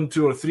your 1,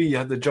 2, or 3. You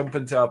had to jump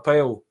into a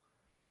pile.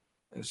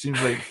 It seems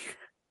like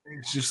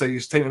it's just like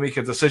it's time to make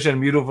a decision.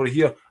 We're over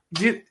here.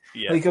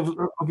 Like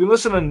I've been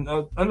listening.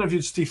 I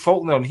interviewed Steve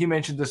Faulkner, and he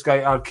mentioned this guy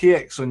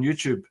Archaix on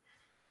YouTube.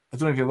 I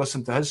don't know if you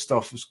listened to his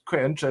stuff. It's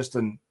quite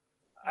interesting.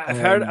 I've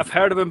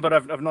heard of him, but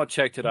I've not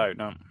checked it out.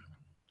 No.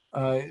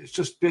 It's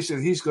just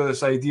basically he's got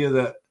this idea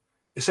that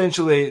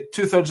essentially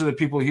 2/3 of the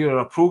people here are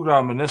a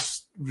program, and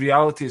this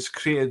reality has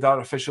created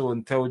artificial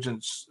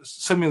intelligence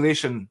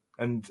simulation,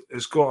 and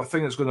it's got a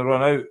thing that's going to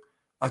run out.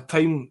 A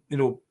time,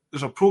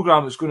 there's a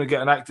program that's going to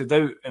get enacted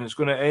out, and it's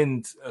going to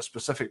end at a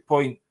specific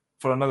point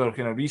for another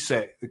kind of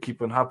reset that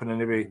keep on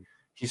happening every,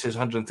 he says,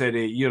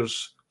 138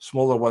 years,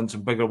 smaller ones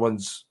and bigger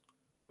ones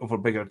over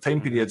bigger time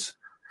periods.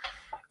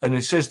 And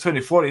he says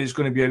 2040 is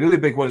going to be a really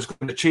big one. It's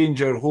going to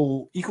change our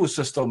whole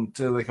ecosystem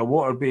to like a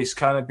water-based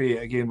canopy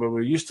again, where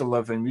we used to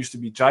live, and we used to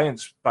be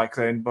giants back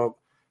then, but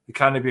the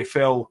canopy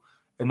fell,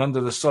 and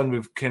under the sun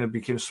we've kind of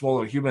became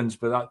smaller humans,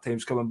 but that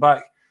time's coming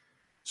back.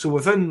 So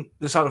within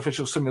this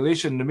artificial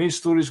simulation, the main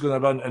story is going to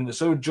run, and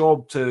it's our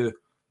job to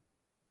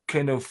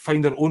kind of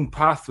find our own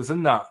path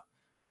within that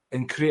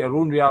and create our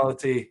own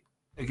reality.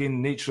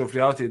 Again, nature of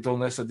reality, Don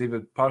Lester,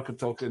 David Parker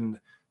talking,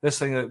 this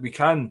thing that we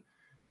can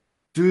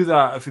do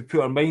that if we put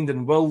our mind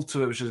and will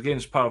to it, which is again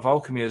is part of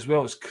alchemy as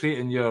well. It's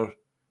creating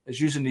it's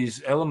using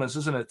these elements,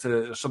 isn't it?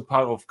 There's some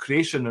part of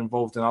creation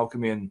involved in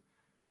alchemy and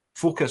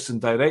focus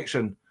and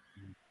direction.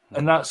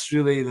 And that's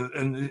really,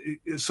 and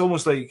it's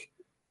almost like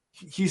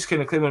he's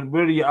kind of claiming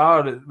where you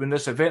are when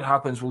this event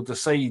happens will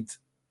decide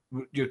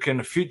your kind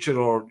of future,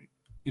 or,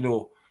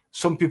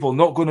 some people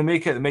not going to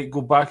make it, they might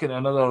go back in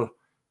another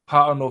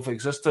pattern of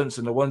existence,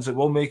 and the ones that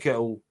will make it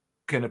will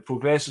kind of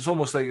progress. It's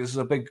almost like this is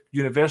a big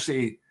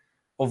university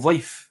of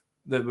life,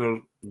 that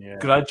we're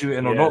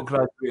graduating or not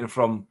graduating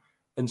from,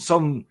 and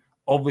some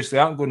obviously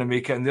aren't going to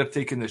make it, and they're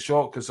taking the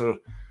shot because they're,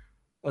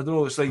 I don't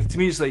know, it's like, to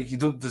me, it's like you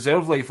don't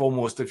deserve life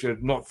almost if you're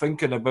not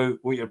thinking about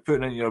what you're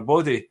putting into your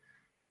body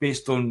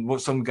based on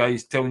what some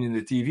guy's telling you on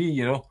the TV,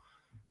 you know?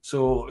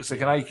 So it's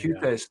like an IQ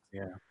test.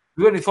 Yeah. Have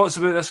you got any thoughts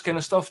about this kind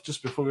of stuff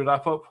just before we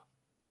wrap up?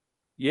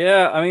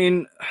 Yeah, I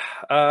mean,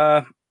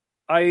 the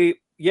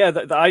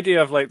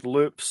idea of like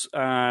loops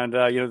and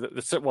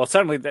well,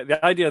 certainly the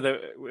idea that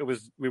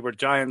we were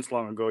giants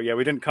long ago. Yeah,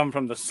 we didn't come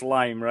from the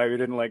slime, right? We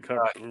didn't like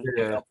up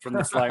from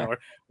the slime, or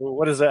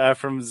what is it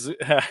from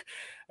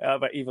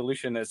about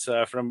evolution? It's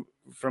from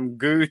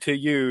goo to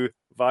you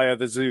via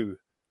the zoo,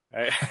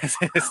 right? It's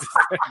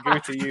goo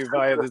to you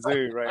via the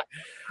zoo,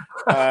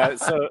 right?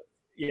 So.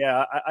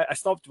 Yeah, I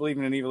stopped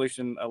believing in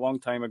evolution a long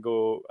time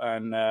ago,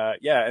 and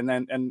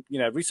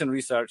recent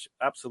research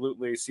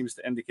absolutely seems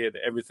to indicate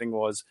that everything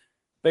was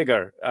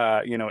bigger.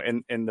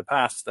 In the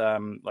past,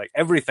 like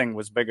everything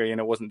was bigger. You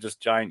know, it wasn't just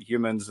giant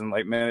humans and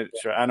like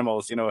miniature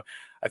animals. You know,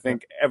 I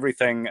think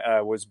everything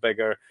was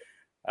bigger.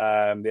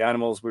 The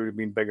animals would have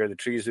been bigger. The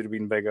trees would have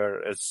been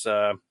bigger. It's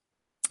I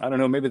don't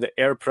know. Maybe the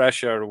air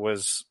pressure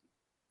was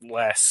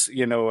less,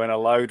 you know, and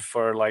allowed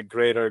for like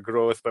greater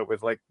growth, but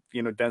with like,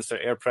 you know, denser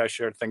air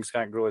pressure, things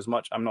can't grow as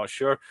much. I'm not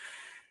sure.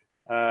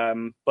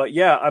 But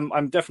yeah,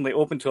 I'm definitely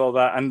open to all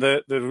that. And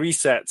the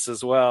resets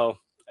as well.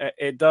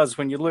 It does,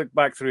 when you look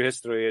back through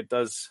history, it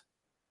does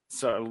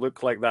sort of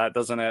look like that,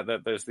 doesn't it?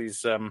 That there's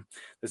these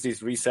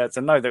resets.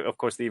 And now that, of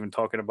course, they're even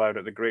talking about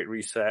it, the Great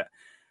Reset.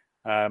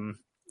 And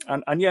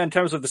yeah, in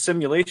terms of the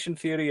simulation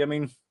theory, I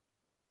mean,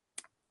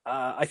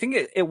 I think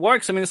it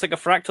works. I mean, it's like a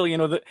fractal, you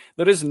know, that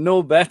there is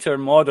no better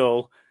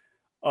model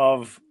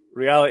of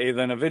reality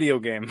than a video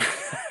game.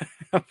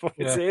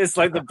 It's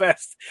like the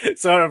best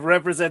sort of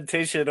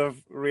representation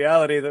of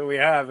reality that we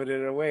have. And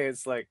in a way,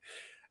 it's like,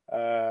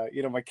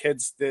 you know, my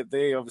kids,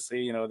 they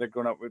obviously, you know, they're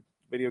growing up with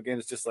video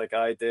games just like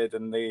I did.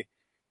 And they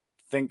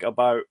think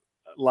about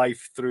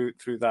life through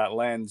that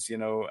lens, you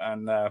know,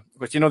 and,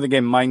 but you know, the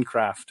game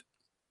Minecraft,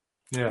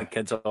 the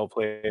kids all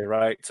play,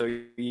 right? So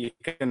you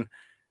can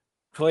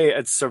play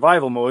at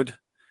survival mode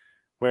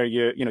where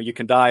you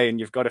can die and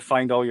you've got to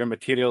find all your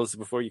materials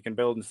before you can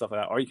build and stuff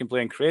like that, or you can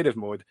play in creative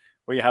mode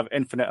where you have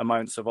infinite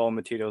amounts of all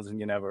materials and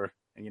you never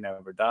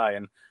die.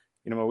 And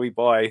you know, my wee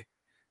boy,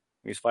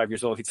 he was 5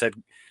 years old, he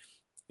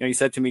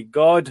said to me,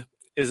 God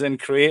is in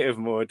creative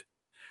mode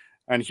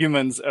and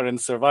humans are in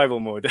survival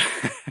mode.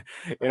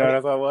 You know, and I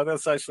thought, well,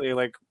 that's actually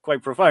like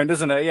quite profound,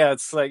 isn't it? Yeah,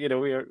 it's like, you know,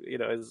 we are, you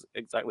know, is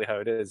exactly how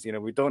it is. You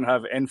know, we don't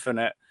have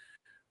infinite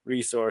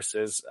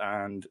resources,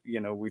 and you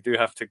know, we do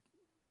have to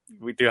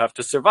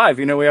survive.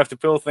 You know, we have to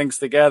pull things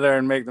together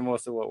and make the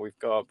most of what we've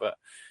got. But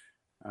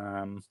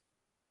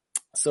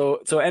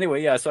so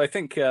anyway, yeah, so I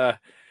think there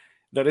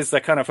is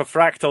that kind of a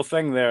fractal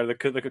thing there.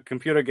 The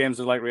computer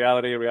games are like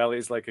reality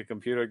is like a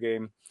computer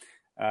game,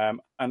 and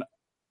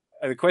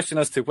the question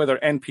as to whether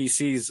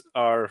NPCs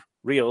are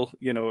real,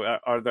 you know,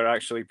 are there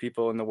actually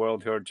people in the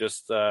world who are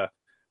just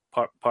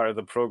part of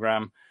the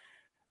program?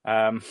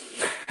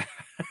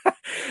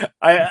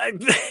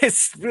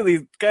 It's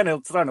really kind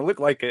of starting to look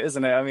like it,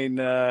 isn't it? I mean,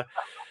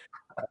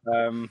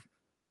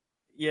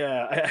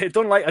 yeah, I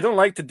don't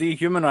like to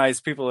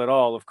dehumanize people at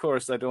all. Of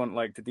course, I don't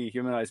like to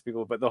dehumanize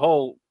people, but the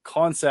whole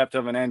concept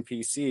of an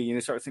NPC, you know,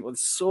 start to think, well,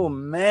 there's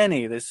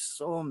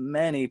so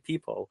many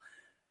people.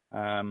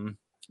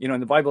 You know, in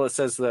the Bible, it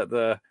says that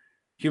the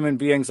human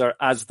beings are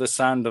as the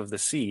sand of the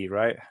sea,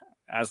 right?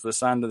 As the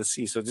sand of the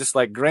sea. So just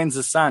like grains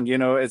of sand, you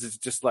know, it's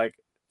just like,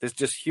 there's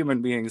just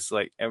human beings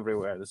like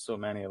everywhere. There's so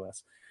many of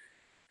us.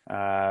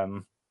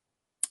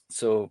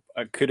 So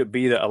could it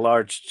be that a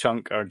large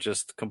chunk are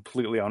just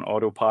completely on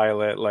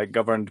autopilot, like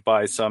governed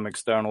by some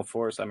external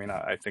force? I mean,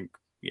 I think,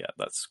 yeah,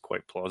 that's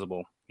quite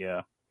plausible.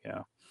 Yeah.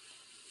 I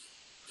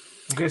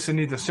guess they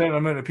need a certain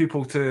amount of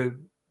people to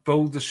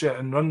build the shit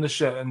and run the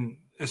shit, and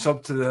it's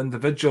up to the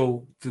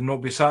individual to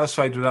not be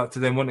satisfied with that, to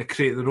then want to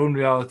create their own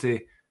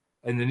reality,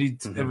 and they need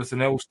everything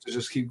else to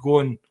just keep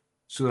going.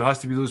 So there has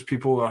to be those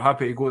people who are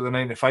happy to go to the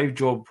 9-to-5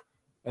 job,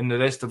 and the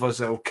rest of us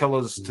that will kill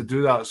us to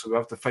do that. So we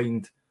have to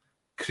find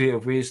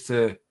creative ways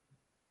to,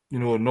 you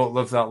know, not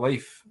live that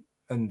life.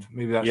 And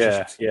maybe that's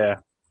just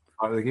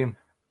part of the game.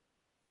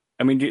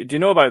 I mean, do you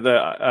know about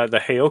the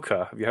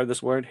Heyoka? Have you heard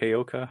this word,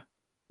 Heyoka?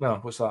 No,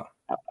 what's that?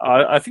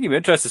 I think you'd be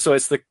interested. So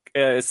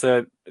it's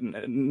a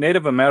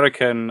Native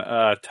American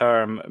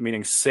term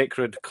meaning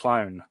sacred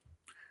clown.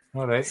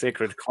 All right.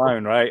 Sacred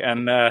clown, right?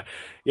 And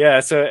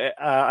so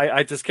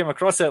I just came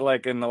across it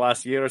like in the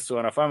last year or so,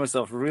 and I found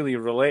myself really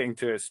relating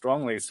to it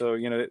strongly. So,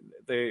 you know,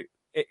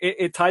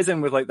 it ties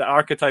in with like the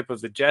archetype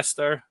of the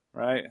jester,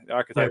 right? The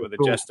archetype of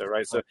the jester,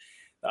 right? So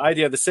the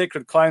idea of the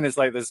sacred clown is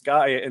like this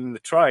guy in the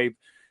tribe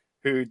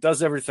who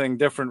does everything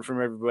different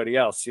from everybody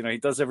else. You know, he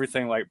does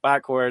everything like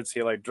backwards.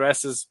 He like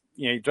dresses,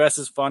 you know, he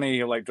dresses funny.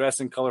 He'll like dress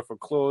in colorful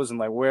clothes and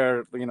like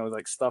wear, you know,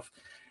 like stuff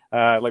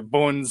like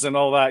bones and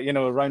all that, you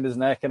know, around his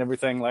neck and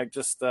everything. Like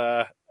just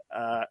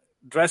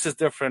dresses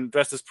different,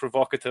 dresses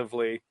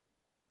provocatively,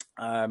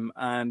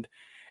 and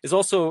is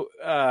also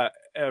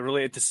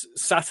related to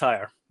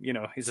satire. You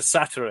know, he's a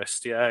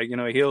satirist. Yeah, you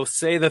know, he'll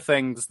say the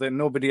things that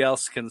nobody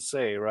else can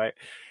say, right?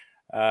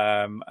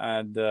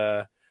 And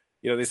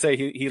you know, they say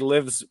he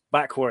lives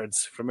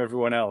backwards from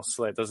everyone else,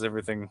 like does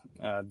everything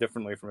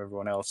differently from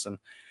everyone else. And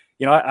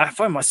you know, I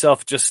find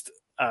myself just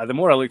the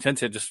more I looked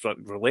into it, just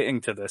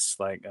relating to this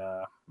like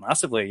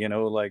massively. You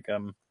know, like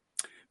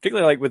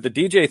particularly like with the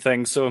DJ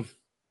thing. So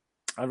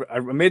I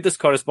made this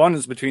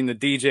correspondence between the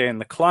DJ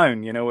and the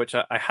clown, you know, which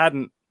I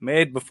hadn't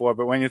made before.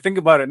 But when you think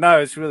about it now,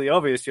 it's really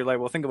obvious. You're like,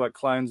 well, think about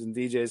clowns and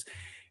DJs.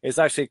 It's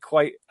actually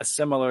quite a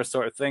similar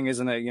sort of thing,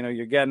 isn't it? You know,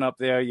 you're getting up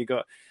there, you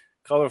got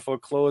colorful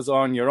clothes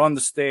on, you're on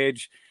the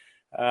stage.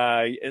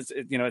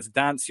 It's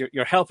dance.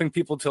 You're helping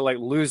people to like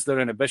lose their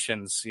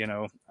inhibitions, you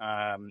know,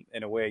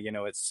 in a way. You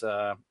know,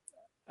 the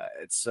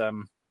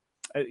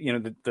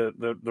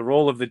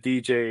role of the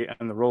DJ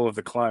and the role of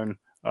the clown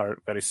are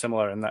very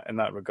similar in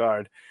that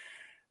regard.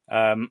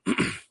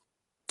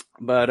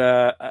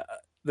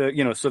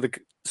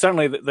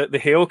 Certainly the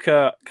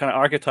Heyoka kind of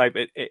archetype,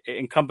 it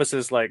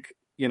encompasses like,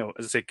 you know,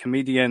 as I say,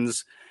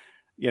 comedians,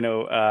 you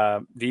know,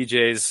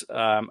 DJs,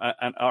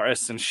 and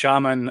artists and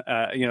shaman,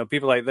 you know,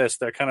 people like this.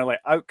 They're kind of like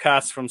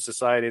outcasts from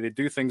society. They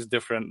do things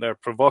different. They're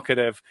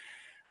provocative,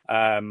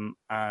 and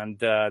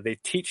they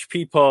teach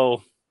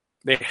people.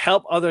 They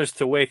help others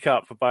to wake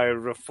up by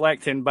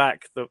reflecting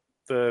back the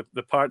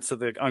parts of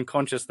the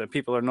unconscious that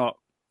people are not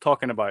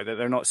talking about, that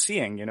they're not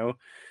seeing, you know.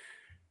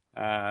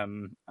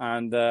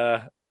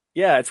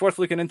 Yeah, it's worth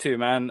looking into,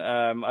 man.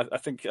 I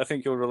think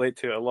you'll relate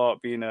to it a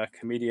lot, being a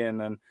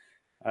comedian. And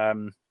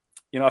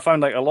you know, I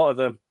found like a lot of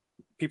the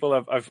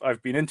people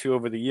I've been into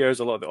over the years,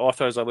 a lot of the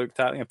authors I looked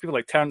at, you know, people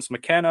like Terence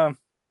McKenna,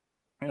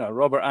 you know,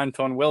 Robert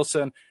Anton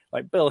Wilson,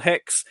 like Bill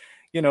Hicks,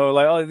 you know,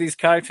 like all of these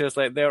characters,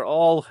 like they're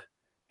all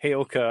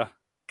Heyoka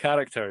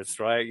characters,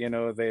 right? You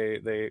know,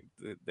 they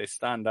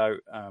stand out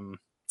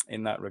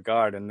in that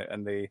regard, and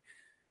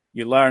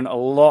you learn a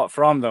lot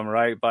from them,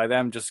 right? By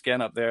them just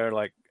getting up there,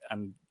 like,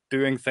 and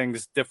doing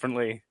things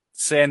differently,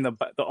 saying the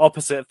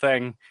opposite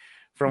thing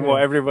from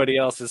what everybody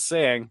else is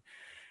saying.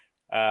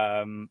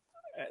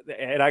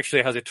 It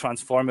actually has a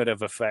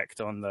transformative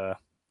effect on the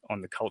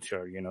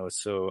culture, you know.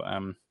 So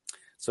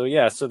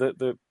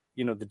the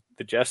you know,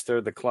 the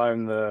jester, the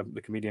clown,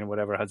 the comedian,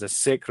 whatever, has a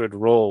sacred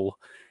role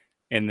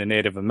in the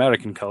Native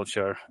American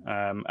culture,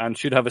 and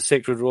should have a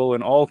sacred role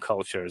in all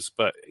cultures.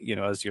 But you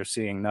know, as you're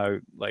seeing now,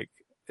 like,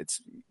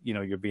 it's, you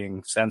know, you're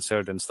being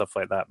censored and stuff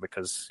like that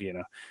because, you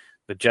know,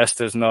 the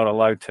jester's not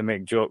allowed to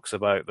make jokes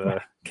about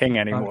the king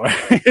anymore,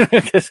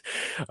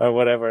 or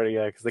whatever.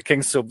 Yeah, because the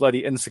king's so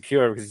bloody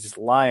insecure because he's just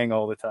lying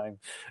all the time.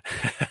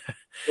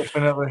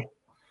 Definitely.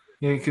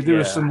 Yeah, you could do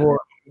with some more.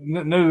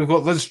 Now we've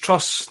got Liz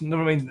Truss,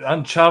 never mind,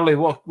 and Charlie.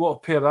 What a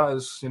pair that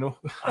is, you know.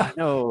 I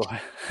know.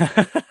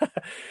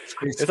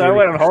 I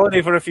went on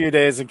holiday for a few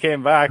days and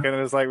came back, and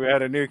it was like we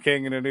had a new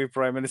king and a new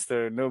prime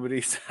minister, and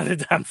nobody's had a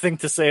damn thing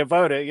to say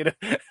about it, you know.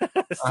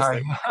 It's just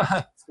like,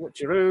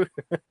 switcheroo.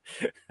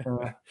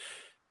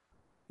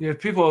 Yeah,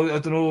 people, I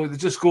don't know, they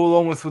just go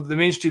along with what the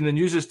mainstream, the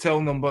news is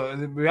telling them, but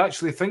we're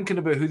actually thinking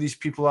about who these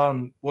people are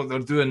and what they're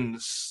doing.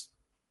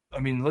 I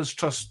mean, Liz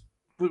Truss,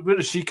 where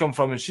does she come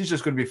from? And she's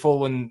just going to be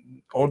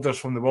following orders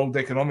from the World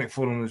Economic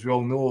Forum, as we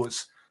all know.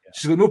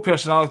 She's got no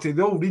personality.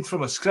 They all read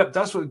from a script.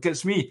 That's what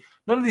gets me.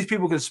 None of these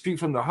people can speak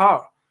from their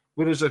heart.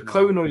 Whereas a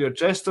clown or your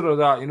jester or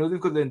that, you know,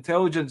 they've got the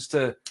intelligence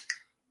to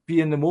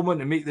be in the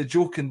moment and make the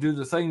joke and do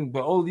the thing.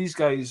 But all these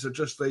guys are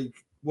just like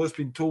what's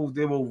been told,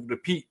 they will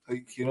repeat,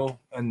 like, you know,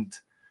 and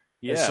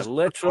yeah,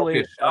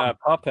 literally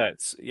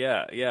puppets.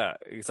 Yeah,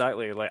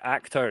 exactly. Like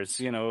actors,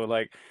 you know,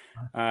 like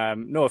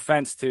no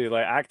offense to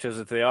like actors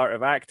at the art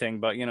of acting,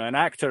 but you know, an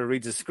actor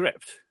reads a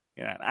script.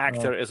 You know, an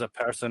actor is a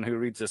person who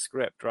reads a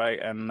script, right?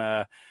 And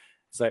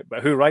it's like,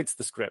 but who writes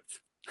the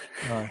script?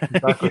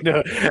 Exactly. You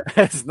know,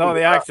 it's not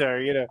the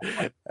actor, you know.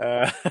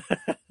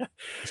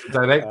 It's the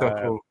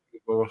director.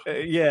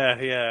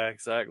 Yeah,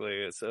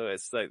 exactly. So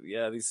it's like,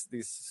 yeah, these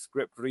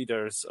script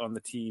readers on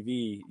the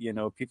TV, you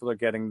know, people are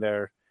getting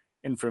their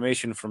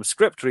information from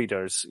script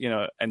readers, you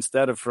know,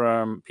 instead of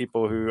from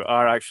people who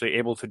are actually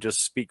able to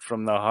just speak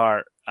from the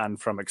heart and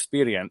from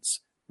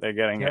experience. They're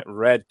getting it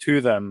read to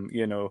them,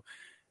 you know,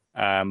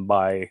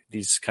 by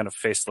these kind of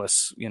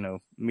faceless, you know,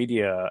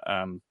 media,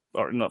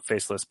 or not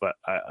faceless, but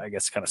I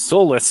guess kind of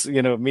soulless,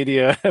 you know,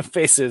 media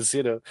faces,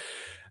 you know.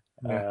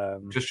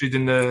 Just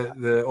reading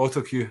the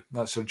auto cue.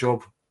 That's their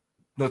job,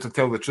 not to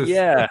tell the truth.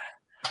 Yeah.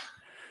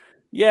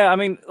 I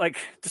mean, like,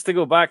 just to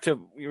go back to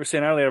what you were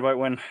saying earlier about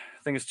when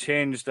things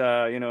changed,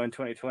 you know, in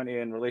 2020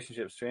 and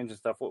relationships changed and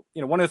stuff. Well,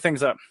 you know, one of the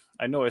things that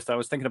I noticed, I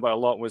was thinking about a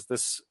lot, was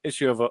this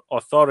issue of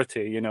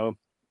authority. You know,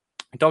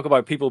 we talk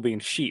about people being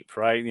sheep,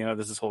 right? You know,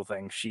 there's this whole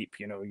thing, sheep,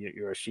 you know,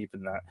 you're a sheep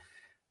in that.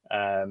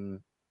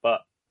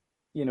 But,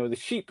 you know, the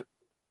sheep,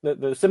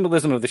 the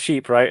symbolism of the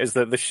sheep, right, is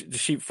that the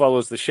sheep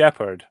follows the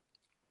shepherd.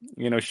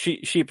 You know,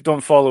 sheep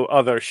don't follow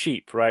other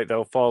sheep, right?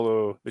 They'll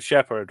follow the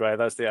shepherd, right?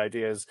 That's the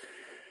idea. Is,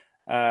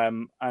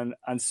 and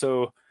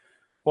so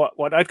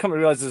what I'd come to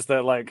realize is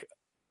that, like,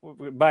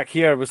 back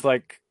here was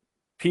like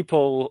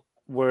people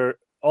were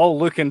all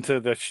looking to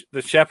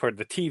the shepherd.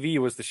 The TV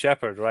was the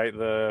shepherd, right?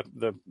 The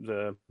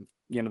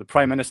the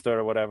prime minister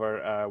or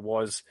whatever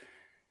was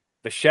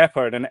the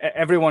shepherd, and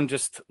everyone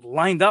just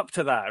lined up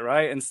to that,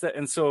 right?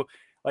 And so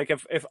like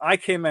if I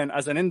came in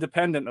as an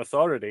independent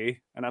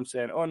authority and I'm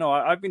saying, oh no,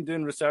 I've been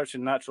doing research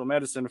in natural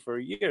medicine for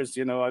years,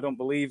 I don't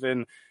believe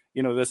in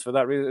this for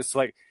that reason. It's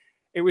like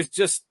it was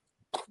just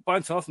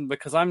bouncing off them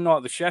because I'm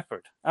not the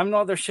shepherd. I'm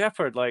not their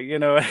shepherd. Like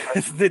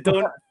they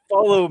don't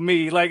follow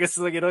me. Like it's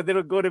like they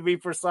don't go to me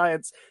for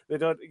science. They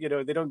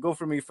don't go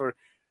for me for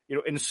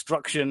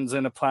instructions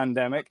in a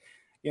pandemic.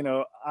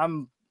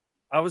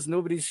 I was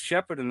nobody's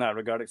shepherd in that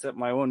regard except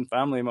my own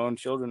family, my own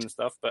children and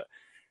stuff. But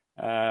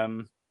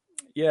so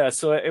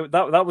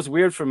that was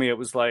weird for me. It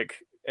was like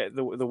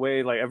the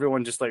way like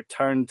everyone just like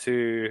turned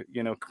to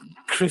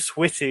Chris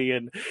Whitty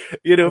and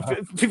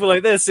people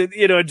like this and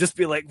just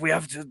be like, we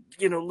have to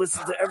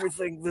listen to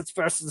everything this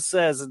person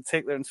says and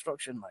take their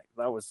instruction. Like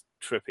that was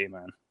trippy,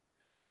 man.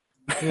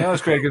 Yeah,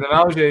 that's quite a good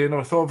analogy.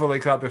 Thought of it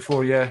like that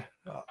before. Yeah,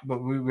 but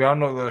we are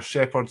not the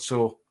shepherd,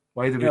 so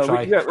why do we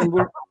try?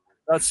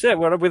 That's it.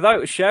 We're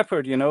without a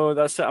shepherd,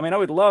 that's it. I mean, I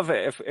would love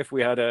it if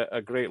we had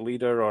a great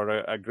leader or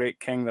a great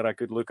king that I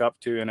could look up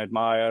to and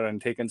admire and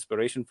take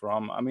inspiration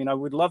from. I mean, I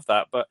would love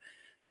that. But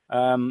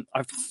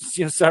I've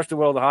searched the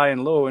world high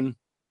and low, and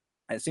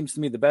it seems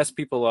to me the best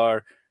people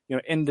are,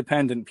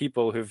 independent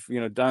people who've,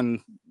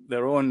 done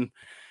their own,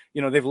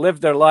 they've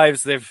lived their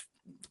lives, they've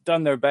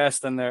done their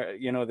best, and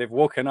they've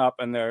woken up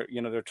and they're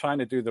trying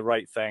to do the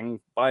right thing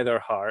by their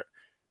heart.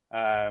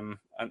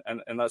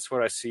 And that's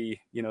where I see,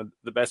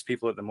 the best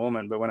people at the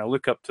moment. But when I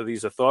look up to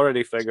these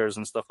authority figures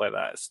and stuff like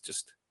that,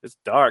 it's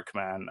dark,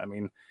 man. I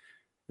mean,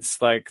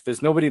 it's like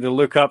there's nobody to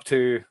look up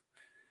to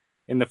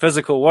in the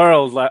physical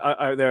world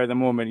out there at the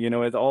moment.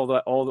 All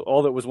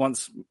that was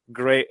once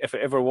great, if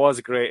it ever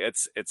was great,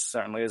 it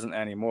certainly isn't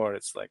anymore.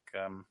 It's like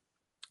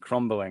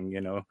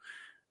crumbling,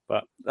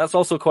 But that's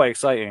also quite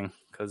exciting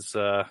because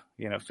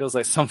it feels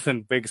like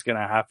something big's going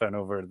to happen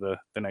over the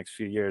next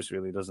few years,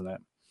 really, doesn't it?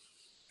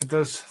 It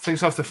does.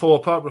 Things have to fall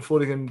apart before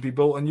they can be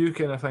built anew,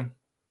 kind of thing.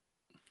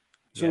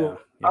 So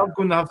I'm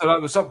going to have to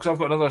wrap this up because I've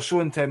got another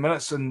show in 10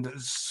 minutes and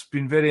it's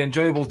been very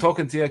enjoyable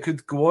talking to you. I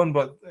could go on,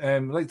 but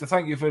I'd like to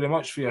thank you very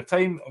much for your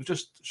time. I'll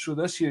just show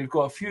this here. You've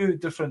got a few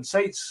different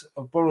sites.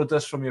 I've borrowed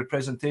this from your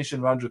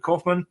presentation with Andrew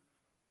Kaufman.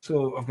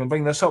 So I'm going to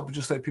bring this up and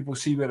just let people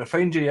see where to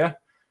find you, yeah?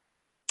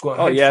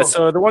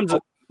 So the ones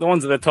at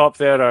the top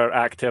there are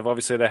active.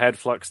 Obviously, the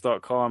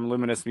headflux.com,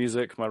 Luminous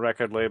Music, my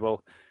record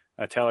label,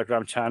 a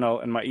Telegram channel,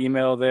 and my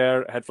email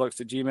there,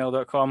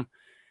 headflux@gmail.com.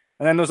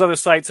 And then those other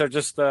sites are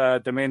just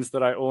domains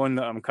that I own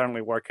that I'm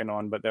currently working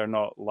on, but they're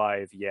not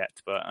live yet.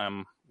 But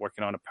I'm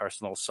working on a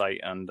personal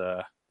site and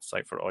a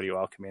site for Audio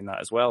Alchemy and that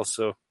as well.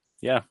 So,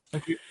 yeah.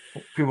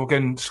 People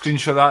can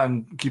screenshot that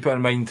and keep it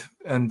in mind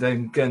and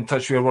then get in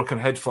touch with your work on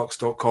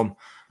headflux.com.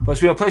 But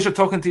it's been a pleasure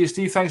talking to you,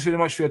 Steve. Thanks very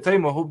much for your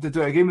time. I hope to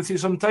do it again with you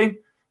sometime.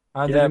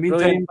 And in the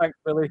meantime, thanks,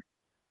 Billy.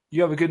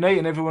 You have a good night,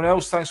 and everyone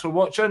else, thanks for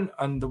watching,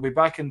 and we'll be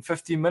back in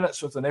 15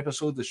 minutes with an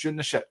episode of Shooting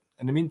the Shit.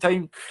 In the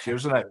meantime,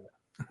 cheers and out.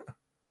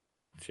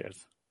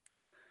 Cheers.